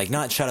 right?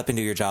 Not shut up and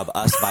do your job,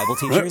 us Bible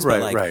teachers,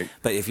 but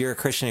but if you're a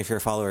Christian, if you're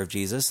a follower of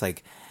Jesus,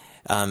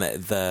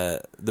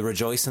 the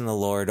rejoice in the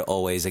Lord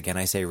always, again,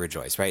 I say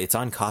rejoice, right? It's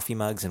on coffee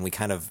mugs, and we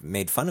kind of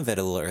made fun of it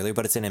a little earlier,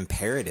 but it's an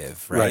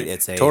imperative,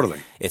 right? Totally.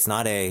 It's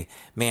not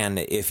man,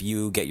 if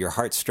you get your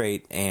heart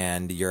straight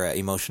and you're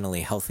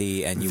emotionally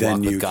healthy and you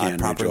walk with God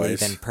properly,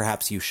 then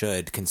perhaps you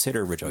should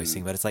consider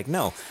rejoicing. But it's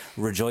no,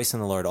 rejoice in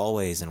the Lord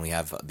always. And we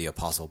have the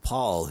Apostle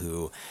Paul,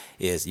 who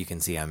is, you can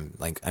see I'm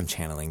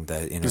channeling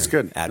the inner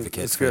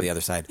advocate for the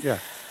other side. Yeah.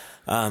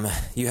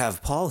 You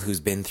have Paul,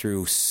 who's been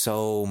through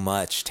so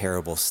much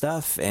terrible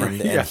stuff,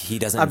 and he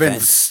doesn't.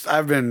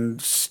 I've been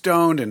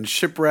stoned and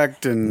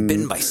shipwrecked and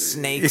bitten by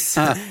snakes.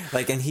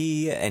 and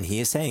he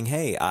is saying,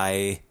 "Hey,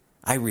 I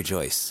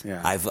rejoice.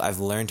 Yeah. I've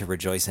learned to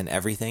rejoice in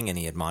everything," and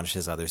he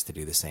admonishes others to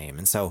do the same.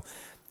 And so,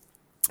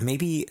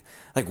 maybe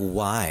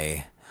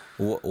why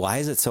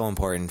is it so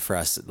important for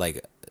us?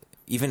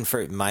 Even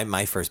for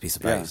my first piece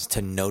of advice,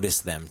 to notice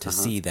them, to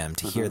see them,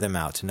 to hear them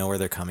out, to know where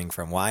they're coming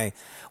from. Why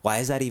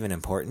is that even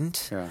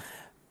important? Yeah.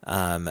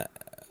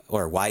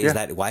 Or why is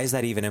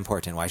that even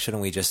important? Why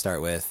shouldn't we just start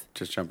with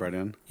Just jump right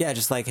in. yeah,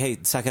 just like, hey,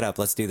 suck it up,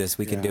 let's do this,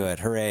 we can do it,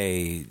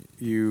 hooray.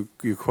 You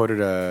quoted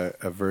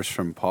a verse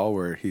from Paul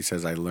where he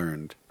says, "I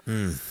learned."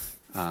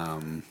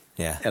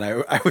 Yeah, And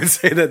I would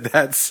say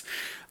that's,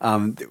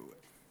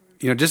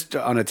 just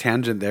on a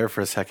tangent there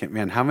for a second,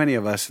 man. How many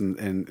of us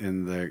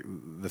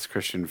in this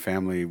Christian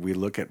family, we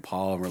look at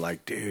Paul and we're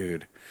like,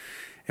 dude,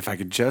 if I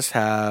could just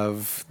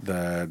have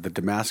the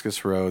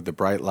Damascus Road, the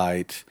bright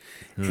light,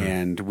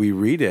 and we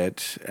read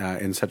it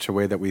in such a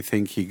way that we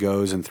think he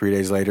goes and 3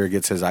 days later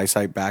gets his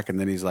eyesight back, and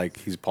then he's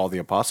Paul the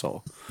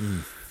Apostle.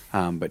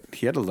 But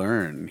he had to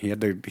learn. He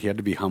had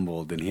to be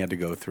humbled, and he had to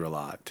go through a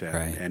lot.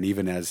 And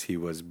even as he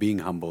was being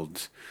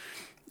humbled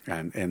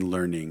and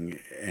learning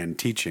and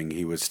teaching,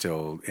 he was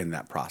still in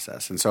that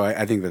process. And so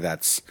I think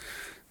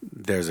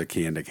there's a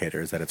key indicator,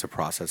 is that it's a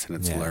process and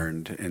it's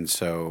learned. And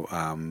so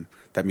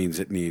that means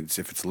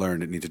if it's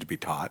learned, it needs to be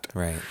taught.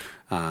 right.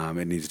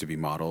 It needs to be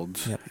modeled.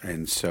 Yep.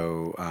 And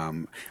so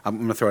I'm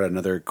going to throw out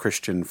another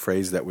Christian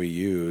phrase that we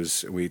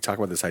use. We talk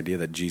about this idea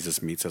that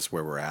Jesus meets us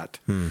where we're at.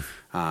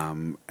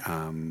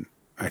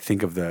 I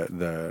think of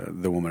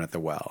the woman at the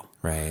well,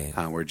 Right.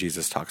 where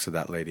Jesus talks to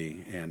that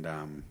lady.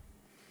 And,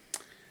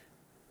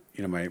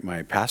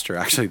 my pastor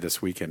actually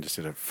this weekend just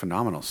did a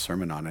phenomenal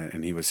sermon on it.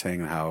 And he was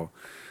saying how,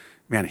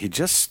 man, he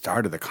just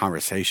started the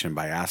conversation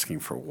by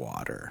asking for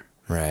water.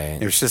 Right.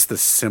 It was just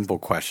this simple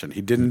question.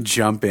 He didn't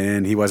jump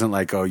in. He wasn't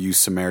like, "Oh, you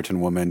Samaritan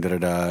woman,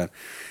 da-da-da."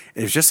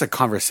 It was just a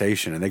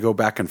conversation, and they go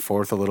back and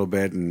forth a little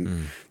bit,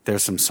 and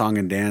there's some song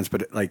and dance,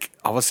 but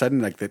all of a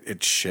sudden,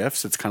 it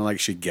shifts. It's kind of like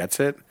she gets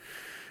it,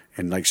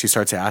 and she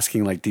starts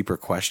asking deeper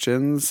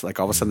questions. All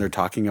of a sudden, they're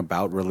talking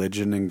about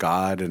religion and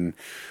God, and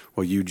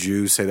well, you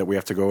Jews say that we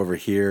have to go over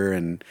here,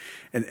 and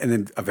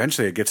then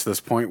eventually it gets to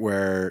this point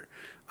where,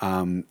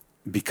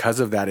 because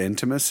of that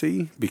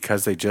intimacy,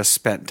 because they just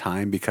spent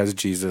time, because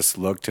Jesus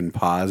looked and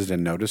paused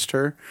and noticed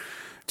her,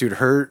 dude,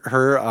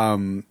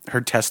 her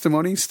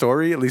testimony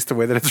story, at least the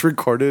way that it's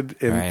recorded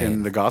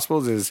in the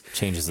Gospels, is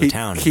changes the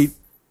town. He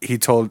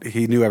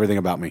knew everything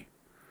about me.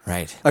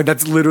 Right.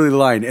 That's literally the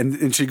line.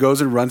 And she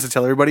goes and runs to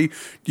tell everybody,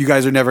 "You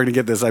guys are never going to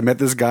get this. I met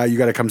this guy. You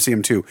got to come see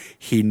him too.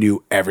 He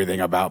knew everything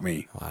about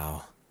me."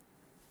 Wow.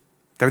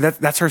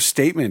 That's her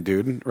statement,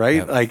 dude.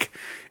 Right? Yep.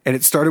 And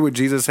it started with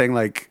Jesus saying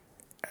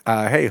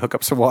 "Hey, hook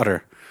up some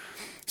water."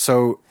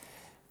 So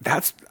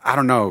that's, I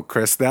don't know,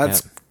 Chris,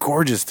 that's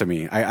gorgeous to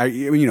me. I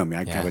you know me,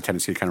 I have a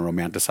tendency to kind of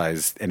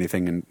romanticize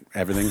anything and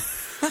everything.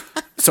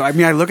 So, I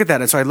look at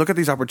that, and so I look at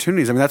these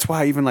opportunities. That's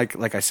why even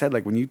like I said,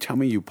 when you tell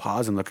me you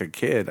pause and look at a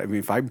kid,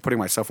 if I'm putting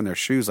myself in their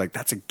shoes,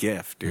 that's a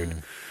gift,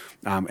 dude.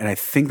 And I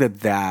think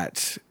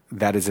that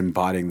is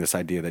embodying this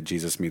idea that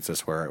Jesus meets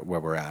us where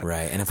we're at.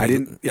 Right. And go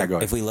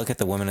ahead. If we look at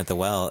the woman at the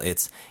well,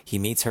 he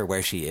meets her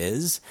where she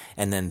is,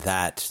 and then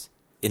that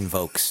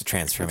invokes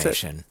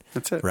transformation.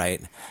 That's it.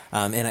 Right.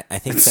 And I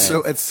think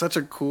it's such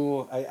a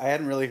cool, I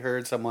hadn't really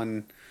heard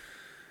someone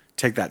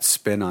take that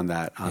spin on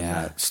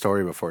that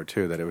story before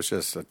too, that it was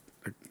just a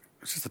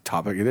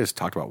topic. It is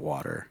talked about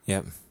water.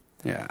 Yep.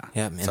 Yeah.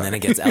 Yep. And then it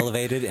gets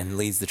elevated and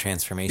leads the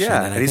transformation.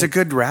 Yeah. And he's a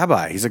good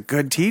rabbi. He's a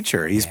good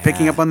teacher. He's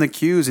picking up on the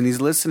cues, and he's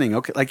listening.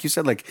 Okay. Like you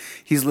said,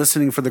 he's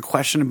listening for the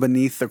question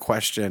beneath the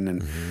question.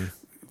 And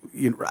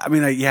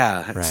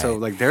Right. So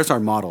there's our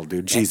model,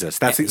 dude. Jesus.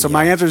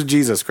 My answer is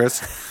Jesus, Chris.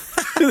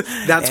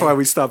 That's why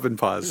we stop and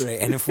pause. Right.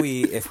 And if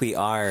we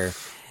are,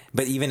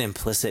 but even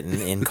implicit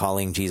in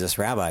calling Jesus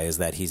rabbi is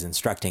that he's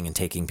instructing and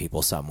taking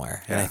people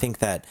somewhere. And I think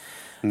that,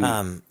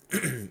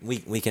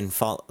 we can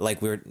fall,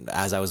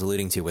 as I was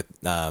alluding to with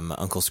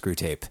Uncle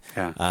Screwtape,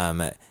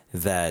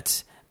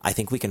 that I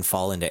think we can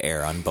fall into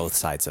error on both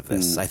sides of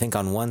this. I think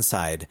on one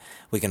side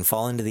we can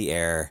fall into the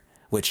error,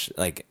 which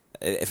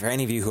for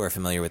any of you who are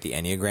familiar with the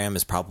Enneagram,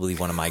 is probably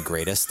one of my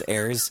greatest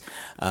errors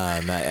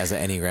as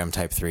an Enneagram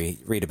Type 3.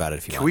 Read about it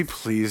if you want. Can we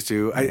please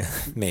do?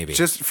 Maybe.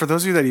 Just for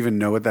those of you that even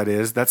know what that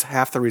is, that's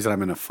half the reason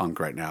I'm in a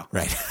funk right now.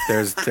 Right.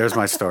 There's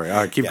my story. All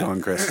right, keep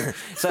going, Chris.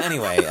 So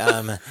anyway,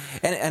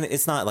 and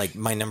it's not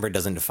my number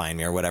doesn't define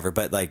me or whatever,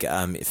 but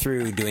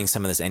through doing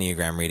some of this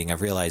Enneagram reading,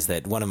 I've realized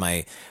that one of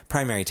my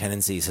primary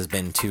tendencies has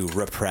been to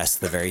repress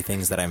the very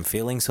things that I'm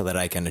feeling so that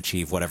I can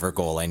achieve whatever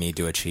goal I need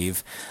to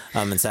achieve.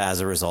 And so as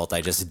a result,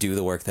 I just do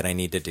the work that I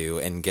need to do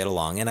and get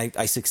along. And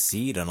I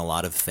succeed on a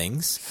lot of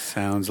things.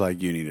 Sounds like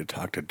you need to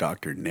talk to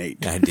Dr.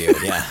 Nate. I do,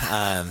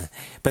 yeah.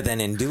 But then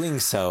in doing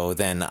so,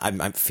 then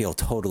I feel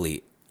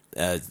totally,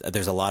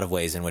 there's a lot of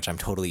ways in which I'm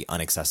totally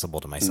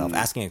unaccessible to myself.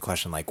 Asking a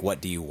question like,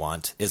 what do you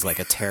want, is a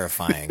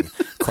terrifying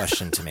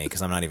question to me,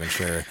 because I'm not even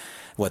sure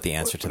what the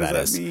answer to that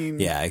is. Mean?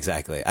 Yeah,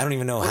 exactly. I don't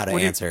even know how to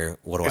answer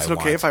what do I want. Is it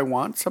okay if I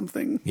want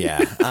something?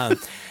 Yeah.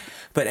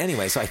 But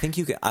anyway, so I think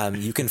you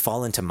can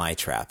fall into my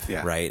trap,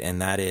 right?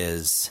 And that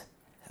is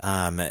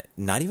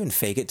not even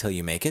fake it till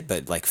you make it,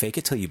 but fake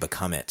it till you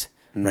become it,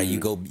 right? You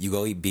go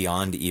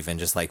beyond even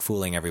just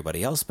fooling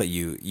everybody else, but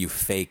you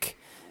fake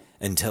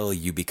until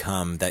you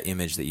become that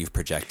image that you've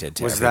projected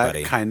to everybody.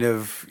 Was that kind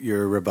of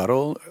your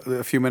rebuttal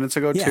a few minutes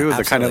ago too? Yeah,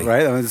 the kind of,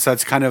 right? So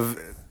that's kind of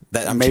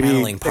that I'm maybe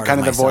channeling part kind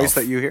of the voice myself.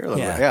 that you hear.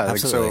 Yeah,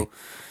 absolutely.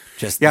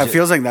 Yeah, it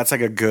feels like that's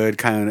like a good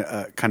kind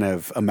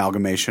of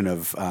amalgamation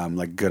of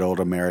like good old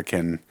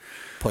American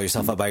pull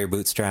yourself up by your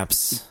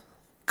bootstraps.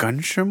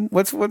 gumption.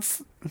 What's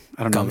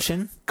I don't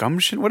know.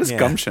 Gumption. What is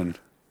gumption?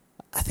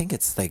 I think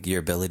it's like your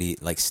ability,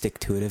 like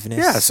stick-to-itiveness.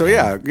 Yeah. So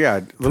yeah.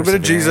 A little bit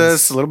of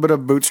Jesus, a little bit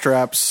of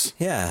bootstraps.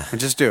 Yeah, and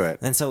just do it.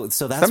 And so that's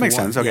that makes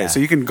sense. Okay, yeah. so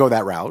you can go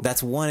that route.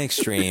 That's one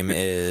extreme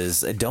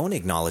is don't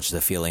acknowledge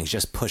the feelings,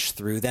 just push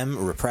through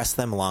them, repress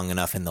them long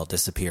enough, and they'll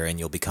disappear, and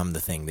you'll become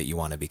the thing that you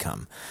want to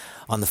become.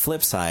 On the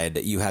flip side,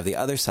 you have the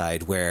other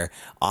side where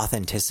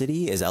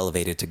authenticity is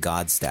elevated to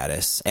God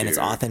status, and it's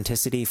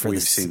authenticity for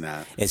we've seen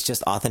that. It's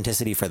just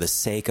authenticity for the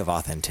sake of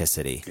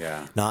authenticity,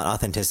 not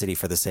authenticity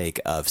for the sake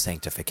of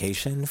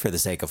sanctification, for the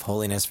sake of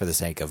holiness, for the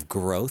sake of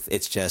growth.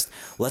 It's just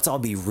let's all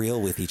be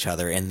real with each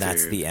other, and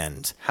that's the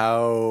end.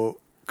 How,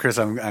 Chris?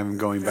 I'm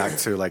going back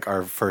to like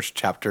our first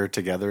chapter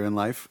together in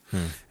life,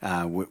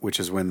 which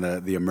is when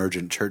the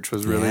emergent church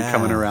was really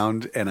coming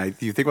around. And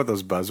you think about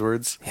those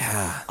buzzwords,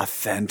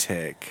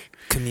 authentic.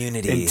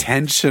 Community,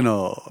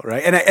 intentional,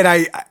 right? And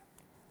I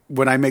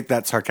when I make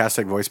that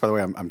sarcastic voice, by the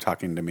way, I'm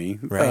talking to me.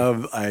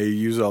 Right. I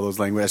use all those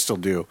language. I still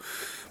do,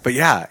 but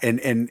yeah, and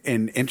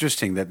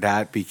interesting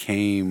that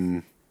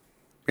became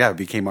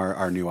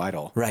our new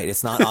idol. Right.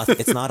 It's not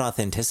it's not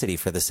authenticity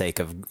for the sake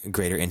of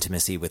greater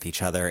intimacy with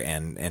each other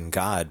and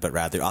God, but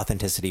rather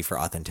authenticity for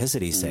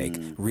authenticity's sake,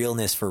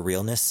 realness for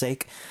realness'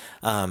 sake.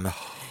 Can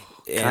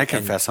I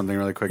confess something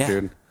really quick,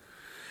 dude?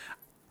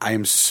 I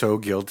am so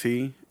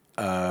guilty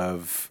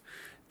of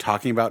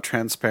talking about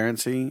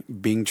transparency,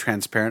 being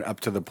transparent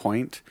up to the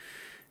point,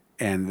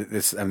 and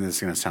this is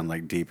going to sound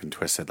like deep and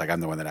twisted, like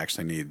I'm the one that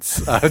actually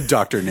needs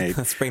Dr. Nate.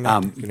 Let's bring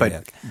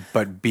that.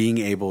 But being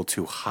able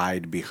to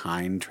hide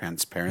behind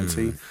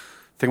transparency,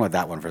 think about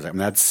that one for a second.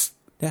 That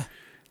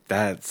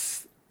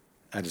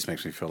just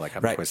makes me feel like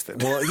I'm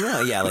twisted. Well,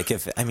 like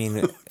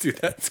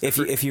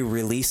if you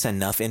release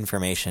enough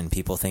information,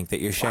 people think that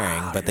you're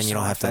sharing, but then you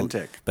don't have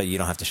to. But you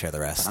don't have to share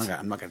the rest.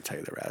 I'm not going to tell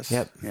you the rest.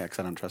 Yep. Yeah, because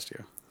I don't trust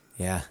you.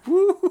 Yeah.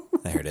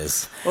 There it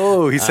is.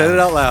 Oh, he said it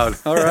out loud.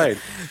 All right.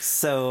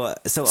 So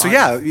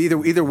yeah.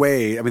 Either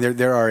way, I mean,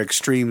 there are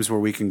extremes where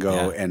we can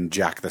go and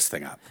jack this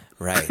thing up.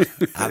 Right.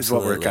 Absolutely. Is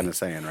what we're kind of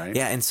saying, right?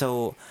 Yeah, and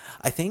so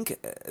I think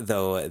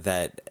though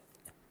that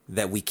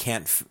we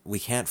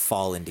can't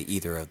fall into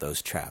either of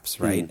those traps,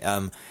 right?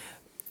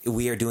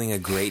 We are doing a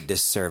great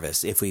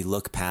disservice if we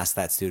look past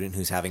that student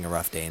who's having a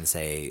rough day and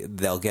say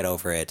they'll get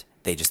over it.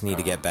 They just need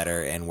to get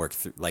better and work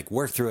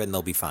through it and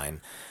they'll be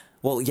fine.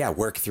 Well, yeah,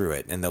 work through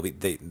it and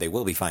they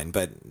will be fine,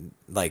 but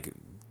like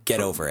get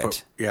over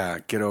it.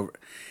 Get over.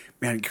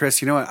 Man,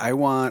 Chris, you know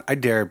what? I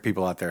dare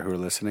people out there who are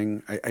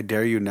listening. I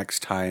dare you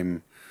next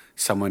time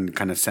someone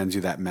kind of sends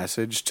you that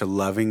message to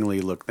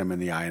lovingly look them in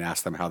the eye and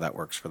ask them how that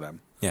works for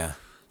them. Yeah.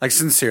 Like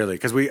sincerely,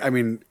 because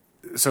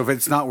so if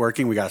it's not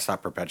working, we got to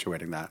stop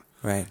perpetuating that.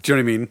 Right. Do you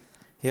know what I mean?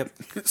 Yep.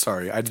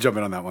 Sorry, I'd jump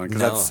in on that one.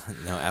 No,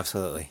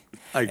 absolutely.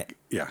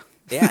 Yeah.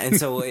 Yeah, and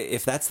so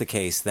if that's the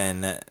case,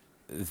 then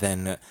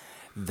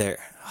there.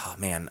 Oh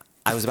man,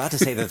 I was about to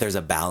say that there's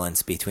a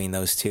balance between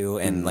those two,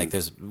 and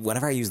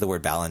whenever I use the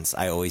word balance,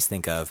 I always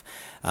think of.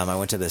 I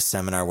went to this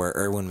seminar where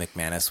Erwin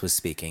McManus was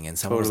speaking, and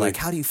someone was like,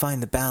 "How do you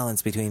find the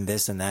balance between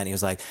this and that?" And he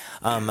was like,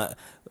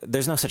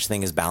 "There's no such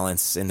thing as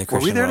balance in the Christian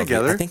world." Were we there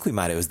together? I think we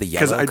might. It was the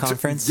Yellow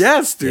Conference.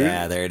 Yes, dude.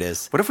 Yeah, there it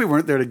is. What if we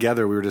weren't there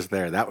together? We were just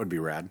there. That would be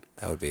rad.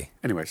 That would be.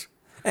 Anyway,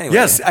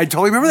 yes, I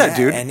totally remember that,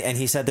 dude. And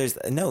he said,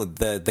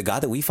 the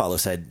God that we follow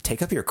said,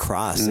 take up your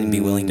cross and be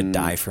willing to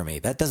die for me.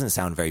 That doesn't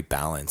sound very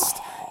balanced.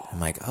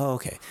 I'm like, oh,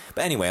 okay.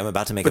 But anyway, I'm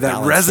about to make a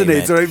balance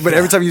resonates, statement. right? But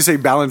every time you say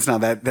balance now,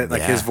 that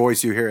his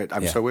voice, you hear it.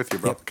 I'm so with you,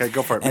 bro. Yep. Okay,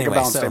 go for it. Make a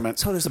balance statement.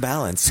 So there's a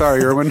balance.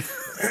 Sorry, Erwin.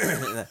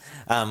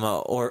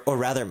 Or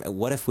rather,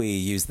 what if we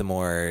use the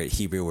more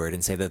Hebrew word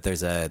and say that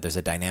there's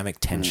a dynamic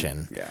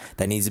tension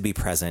that needs to be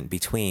present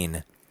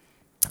between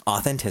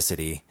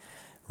authenticity,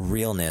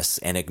 realness,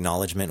 and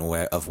acknowledgement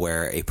of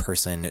where a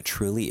person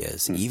truly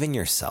is, even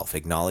yourself,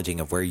 acknowledging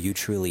of where you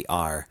truly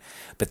are,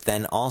 but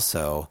then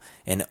also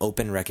an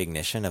open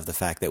recognition of the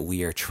fact that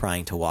we are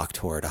trying to walk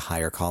toward a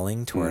higher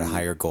calling, toward a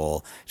higher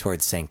goal,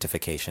 towards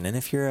sanctification. And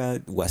if you're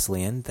a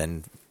Wesleyan,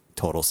 then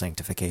total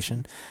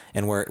sanctification.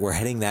 And we're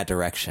heading that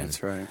direction.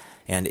 That's right.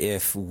 And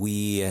if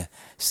we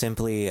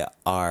simply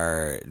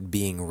are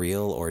being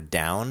real or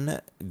down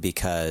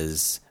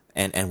because...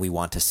 And we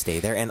want to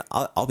stay there. And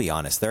I'll be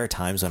honest, there are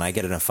times when I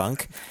get in a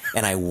funk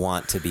and I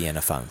want to be in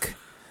a funk.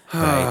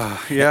 Right?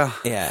 Yeah.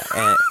 Yeah.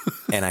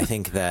 And I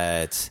think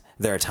that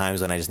there are times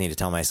when I just need to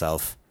tell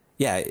myself,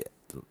 yeah,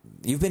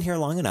 you've been here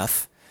long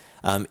enough.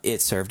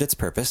 It served its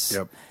purpose.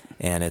 Yep.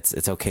 And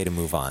it's okay to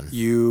move on.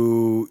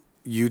 You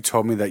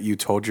told me that you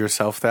told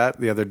yourself that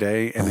the other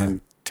day, and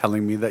then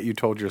telling me that you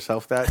told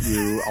yourself that,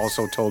 you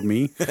also told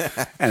me.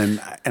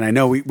 And I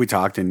know we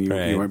talked and you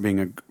weren't being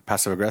a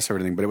passive aggressive or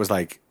anything, but it was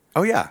like,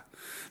 oh yeah,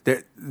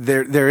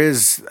 there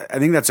is. I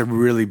think that's a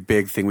really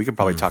big thing. We could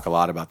probably talk a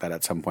lot about that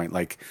at some point.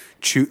 Like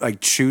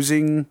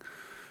choosing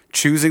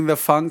the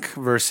funk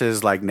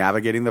versus like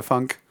navigating the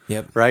funk.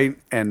 Yep. Right.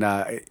 And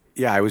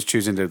I was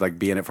choosing to like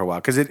be in it for a while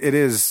because it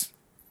is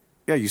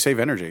Yeah, you save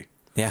energy.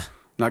 Yeah.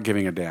 Not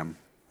giving a damn.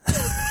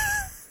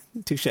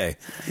 Touche. Does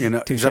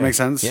Touche. that make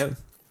sense? Yep.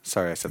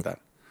 Sorry, I said that.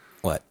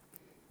 What?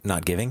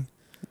 Not giving?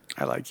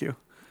 I like you.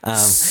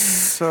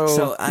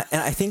 So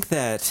I think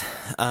that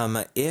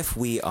if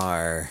we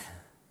are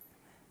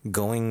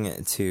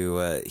going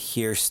to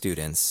hear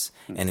students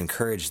and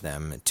encourage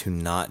them to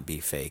not be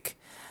fake,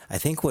 I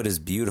think what is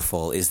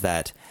beautiful is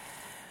that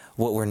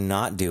what we're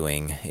not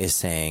doing is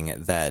saying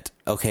that,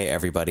 okay,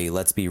 everybody,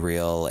 let's be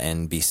real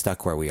and be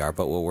stuck where we are.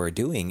 But what we're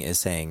doing is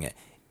saying,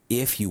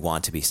 if you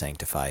want to be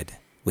sanctified,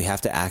 we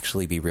have to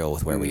actually be real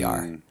with where we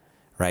are,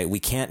 right? We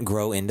can't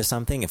grow into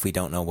something if we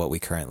don't know what we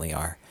currently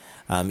are.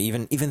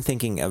 Even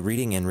thinking,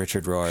 reading in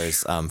Richard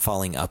Rohr's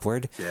Falling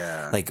Upward,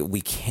 like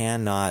we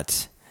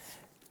cannot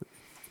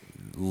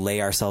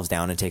lay ourselves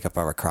down and take up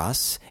our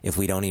cross if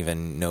we don't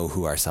even know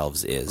who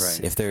ourselves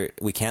is. Right.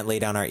 We can't lay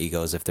down our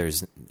egos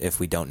if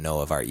we don't know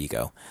of our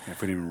ego.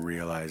 If we didn't even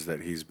realize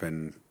that he's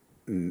been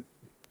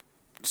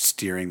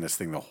steering this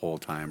thing the whole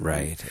time.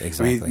 Right, I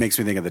exactly. mean, it makes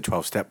me think of the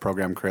 12-step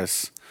program,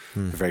 Chris.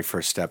 The very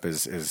first step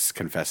is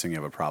confessing you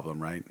have a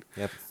problem, right?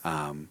 Yep.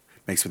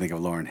 Makes me think of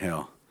Lauryn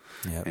Hill.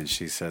 Yep. And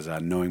she says,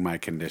 knowing my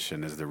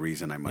condition is the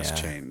reason I must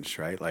change,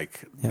 right?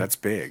 Like, that's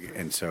big.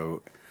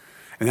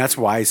 And that's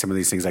why some of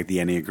these things like the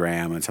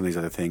Enneagram and some of these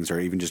other things are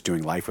even just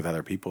doing life with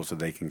other people so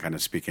they can kind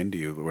of speak into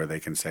you where they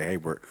can say, hey,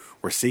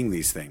 we're seeing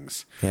these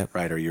things,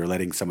 right? Or you're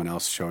letting someone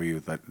else show you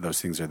that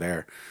those things are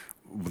there.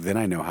 Then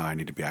I know how I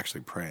need to be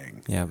actually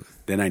praying. Yep.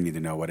 Then I need to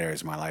know what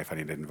areas of my life I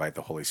need to invite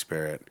the Holy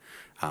Spirit.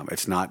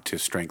 It's not to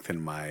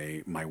strengthen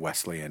my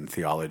Wesleyan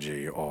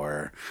theology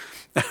or,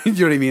 you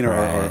know what I mean,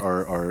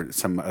 or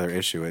some other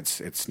issue. It's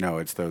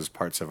those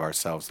parts of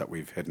ourselves that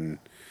we've hidden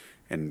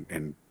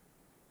and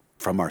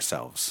from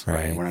ourselves.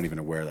 Right? We're not even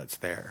aware that's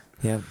there.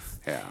 Yep.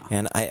 Yeah.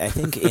 And I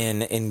think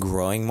in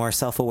growing more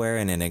self-aware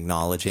and in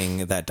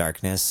acknowledging that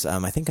darkness,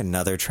 I think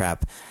another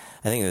trap,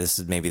 I think this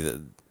is maybe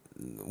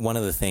one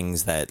of the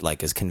things that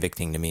like is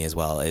convicting to me as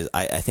well is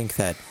I think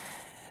that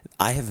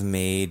I have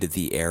made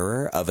the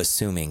error of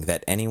assuming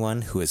that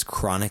anyone who is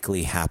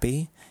chronically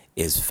happy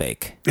is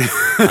fake.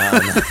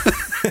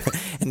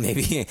 And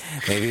maybe,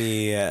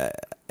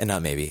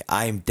 not maybe.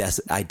 I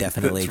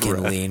definitely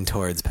can lean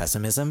towards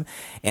pessimism,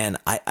 and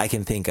I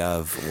can think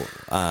of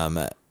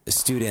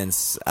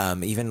students,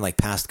 even like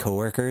past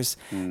coworkers,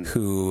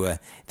 who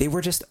they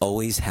were just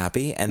always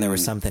happy, and there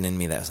was something in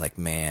me that was like,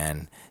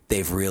 man,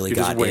 they've really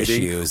got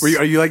issues.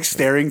 Are you like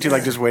staring to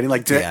like just waiting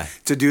like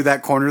to do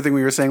that corner thing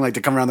we were saying, like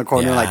to come around the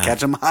corner and like catch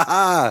them? Ha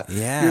ha!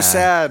 Yeah, you're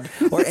sad.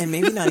 And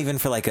maybe not even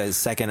for like a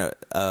second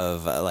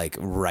of like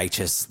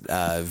righteous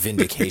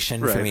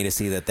vindication for me to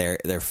see that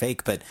they're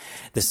fake, but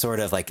this sort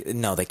of like,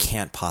 no, they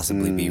can't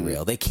possibly be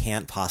real. They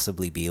can't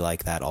possibly be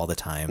like that all the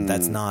time.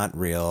 That's not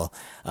real.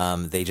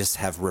 They just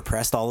have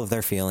repressed all of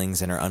their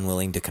feelings and are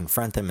unwilling to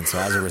confront them, and so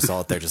as a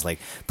result, they're just like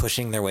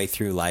pushing their way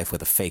through life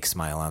with a fake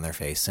smile on their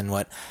face. And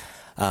what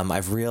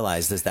I've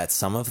realized is that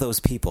some of those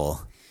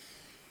people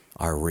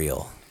are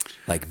real.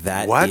 Like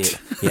that. What?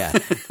 Yeah.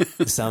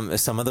 Some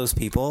of those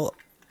people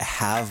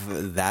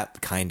have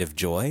that kind of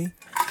joy.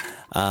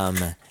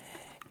 And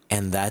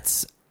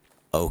that's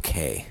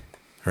okay.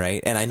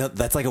 Right. And I know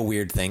that's like a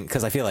weird thing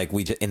because I feel like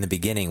in the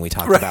beginning we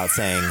talked about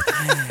saying,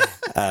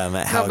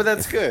 how, but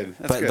that's good.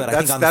 That's good. But I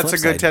think on the that's flip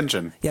a good side,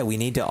 tension. Yeah. We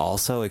need to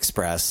also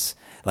express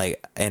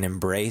like and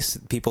embrace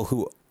people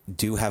who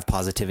do have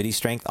positivity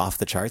strength off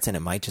the charts. And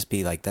it might just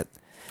be like that.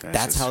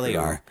 That's how they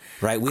are,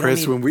 right?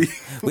 Chris, we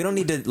don't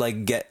need to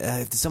like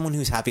get someone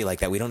who's happy like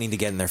that. We don't need to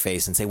get in their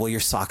face and say, "Well, your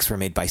socks were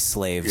made by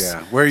slaves."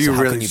 Yeah, where are you so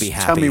how really? Can you be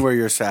happy? Tell me where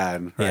you're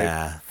sad. Right?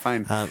 Yeah,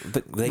 fine.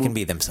 But they can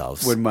be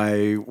themselves. When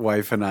my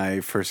wife and I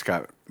first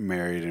got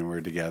married and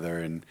were together,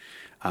 and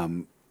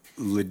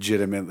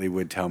legitimately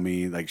would tell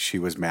me like she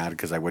was mad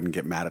because I wouldn't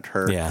get mad at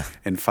her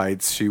in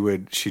fights.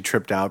 She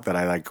tripped out that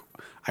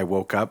I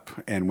woke up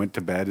and went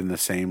to bed in the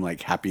same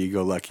like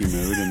happy-go-lucky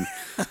mood,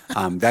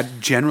 and that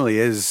generally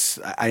is.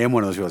 I am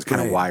one of those people that's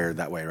kind of wired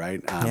that way,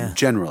 right?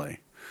 Generally,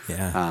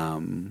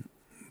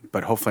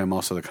 but hopefully, I'm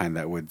also the kind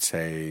that would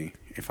say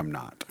if I'm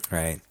not.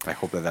 Right. I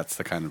hope that that's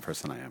the kind of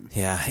person I am.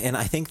 Yeah, and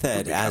I think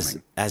that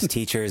as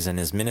teachers and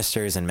as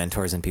ministers and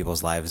mentors in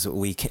people's lives,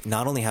 we can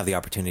not only have the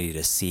opportunity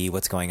to see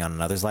what's going on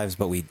in others' lives,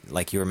 but we,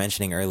 like you were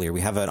mentioning earlier,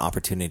 we have an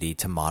opportunity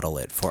to model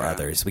it for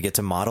others. We get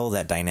to model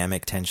that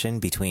dynamic tension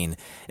between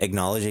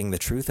acknowledging the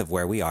truth of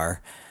where we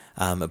are,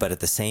 but at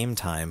the same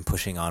time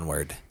pushing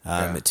onward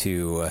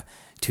to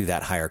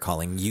that higher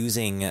calling,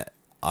 using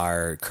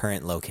our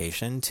current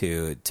location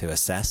to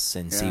assess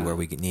and see where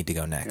we need to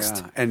go next.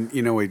 Yeah. And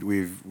you know,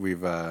 we've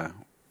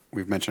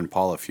mentioned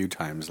Paul a few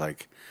times.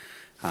 Like,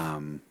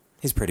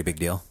 he's a pretty big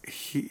deal.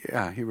 He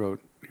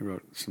wrote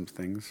some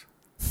things.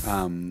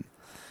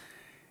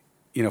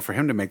 You know, for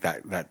him to make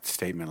that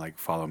statement, like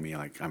 "Follow me,"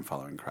 like I'm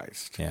following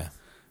Christ. Yeah.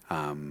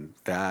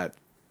 That's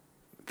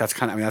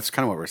kind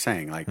of what we're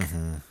saying. Like,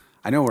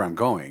 I know where I'm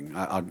going.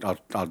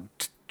 I'll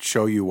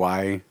show you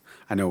why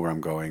I know where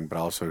I'm going, but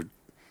also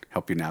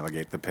help you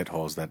navigate the pit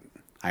holes that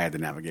I had to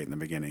navigate in the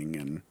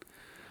beginning.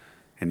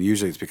 And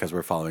usually it's because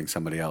we're following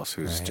somebody else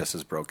who's just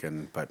as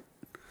broken, but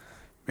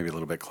maybe a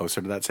little bit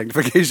closer to that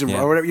sanctification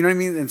or whatever. You know what I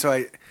mean? And so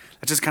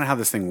that's just kind of how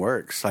this thing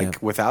works.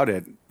 Like without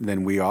it,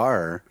 then we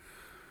are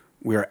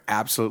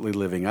absolutely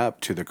living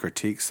up to the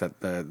critiques that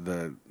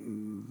the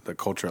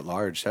culture at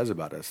large says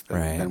about us.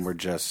 Then we're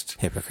just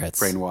hypocrites,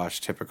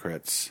 brainwashed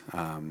hypocrites.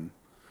 I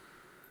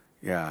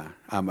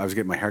was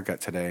getting my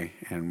haircut today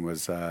and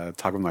was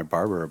talking with my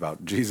barber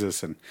about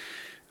Jesus, and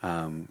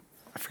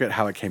I forget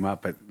how it came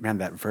up, but man,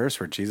 that verse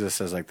where Jesus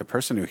says, like, the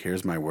person who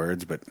hears my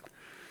words but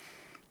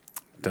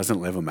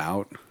doesn't live them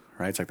out,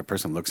 right? It's like the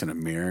person looks in a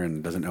mirror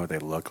and doesn't know what they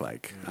look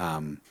like. I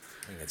think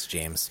it's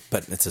James,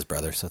 but it's his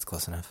brother, so it's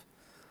close enough.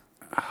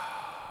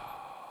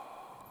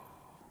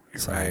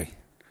 Sorry. Right.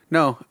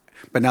 No,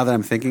 but now that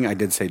I'm thinking, I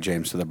did say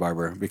James to the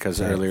barber because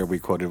earlier we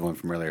quoted one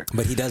from earlier.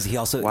 But he does. He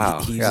also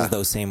he uses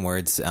those same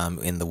words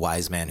in The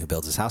Wise Man Who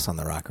Builds His House on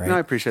the Rock, right? No, I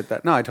appreciate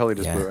that. No, I totally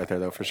just blew it right there,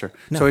 though, for sure.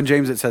 No. So in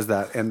James it says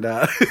that, and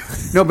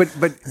no,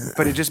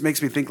 but it just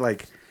makes me think,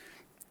 like,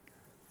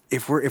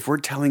 if we're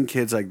telling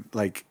kids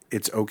like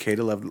it's okay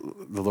to love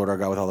the Lord our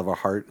God with all of our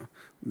heart,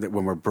 that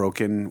when we're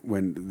broken,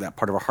 when that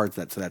part of our heart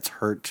that's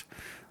hurt.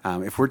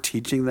 If we're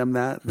teaching them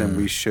that, then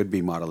we should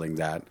be modeling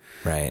that,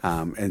 right?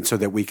 And so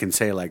that we can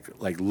say, like,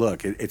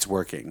 look, it's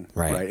working,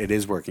 right? It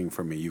is working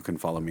for me. You can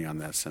follow me on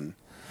this, and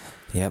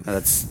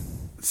it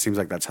seems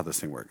like that's how this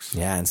thing works.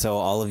 Yeah, and so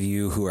all of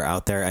you who are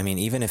out there, I mean,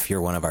 even if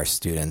you're one of our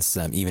students,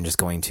 even just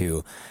going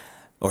to,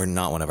 or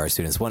not one of our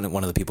students, one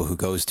of the people who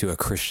goes to a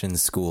Christian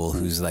school,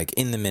 who's like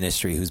in the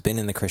ministry, who's been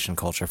in the Christian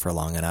culture for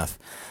long enough,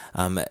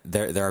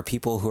 there are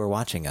people who are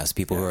watching us,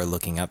 people who are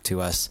looking up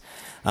to us,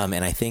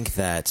 and I think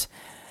that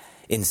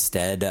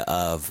instead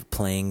of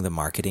playing the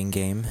marketing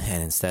game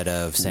and instead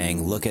of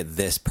saying, look at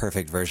this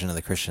perfect version of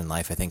the Christian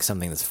life, I think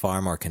something that's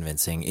far more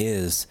convincing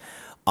is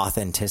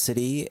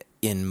authenticity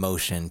in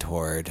motion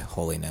toward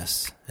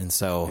holiness. And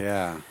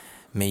so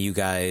may you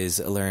guys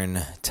learn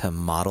to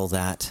model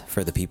that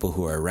for the people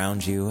who are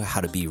around you,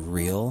 how to be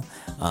real,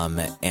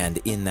 and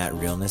in that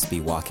realness be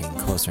walking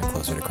closer and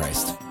closer to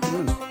Christ.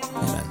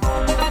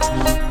 Amen.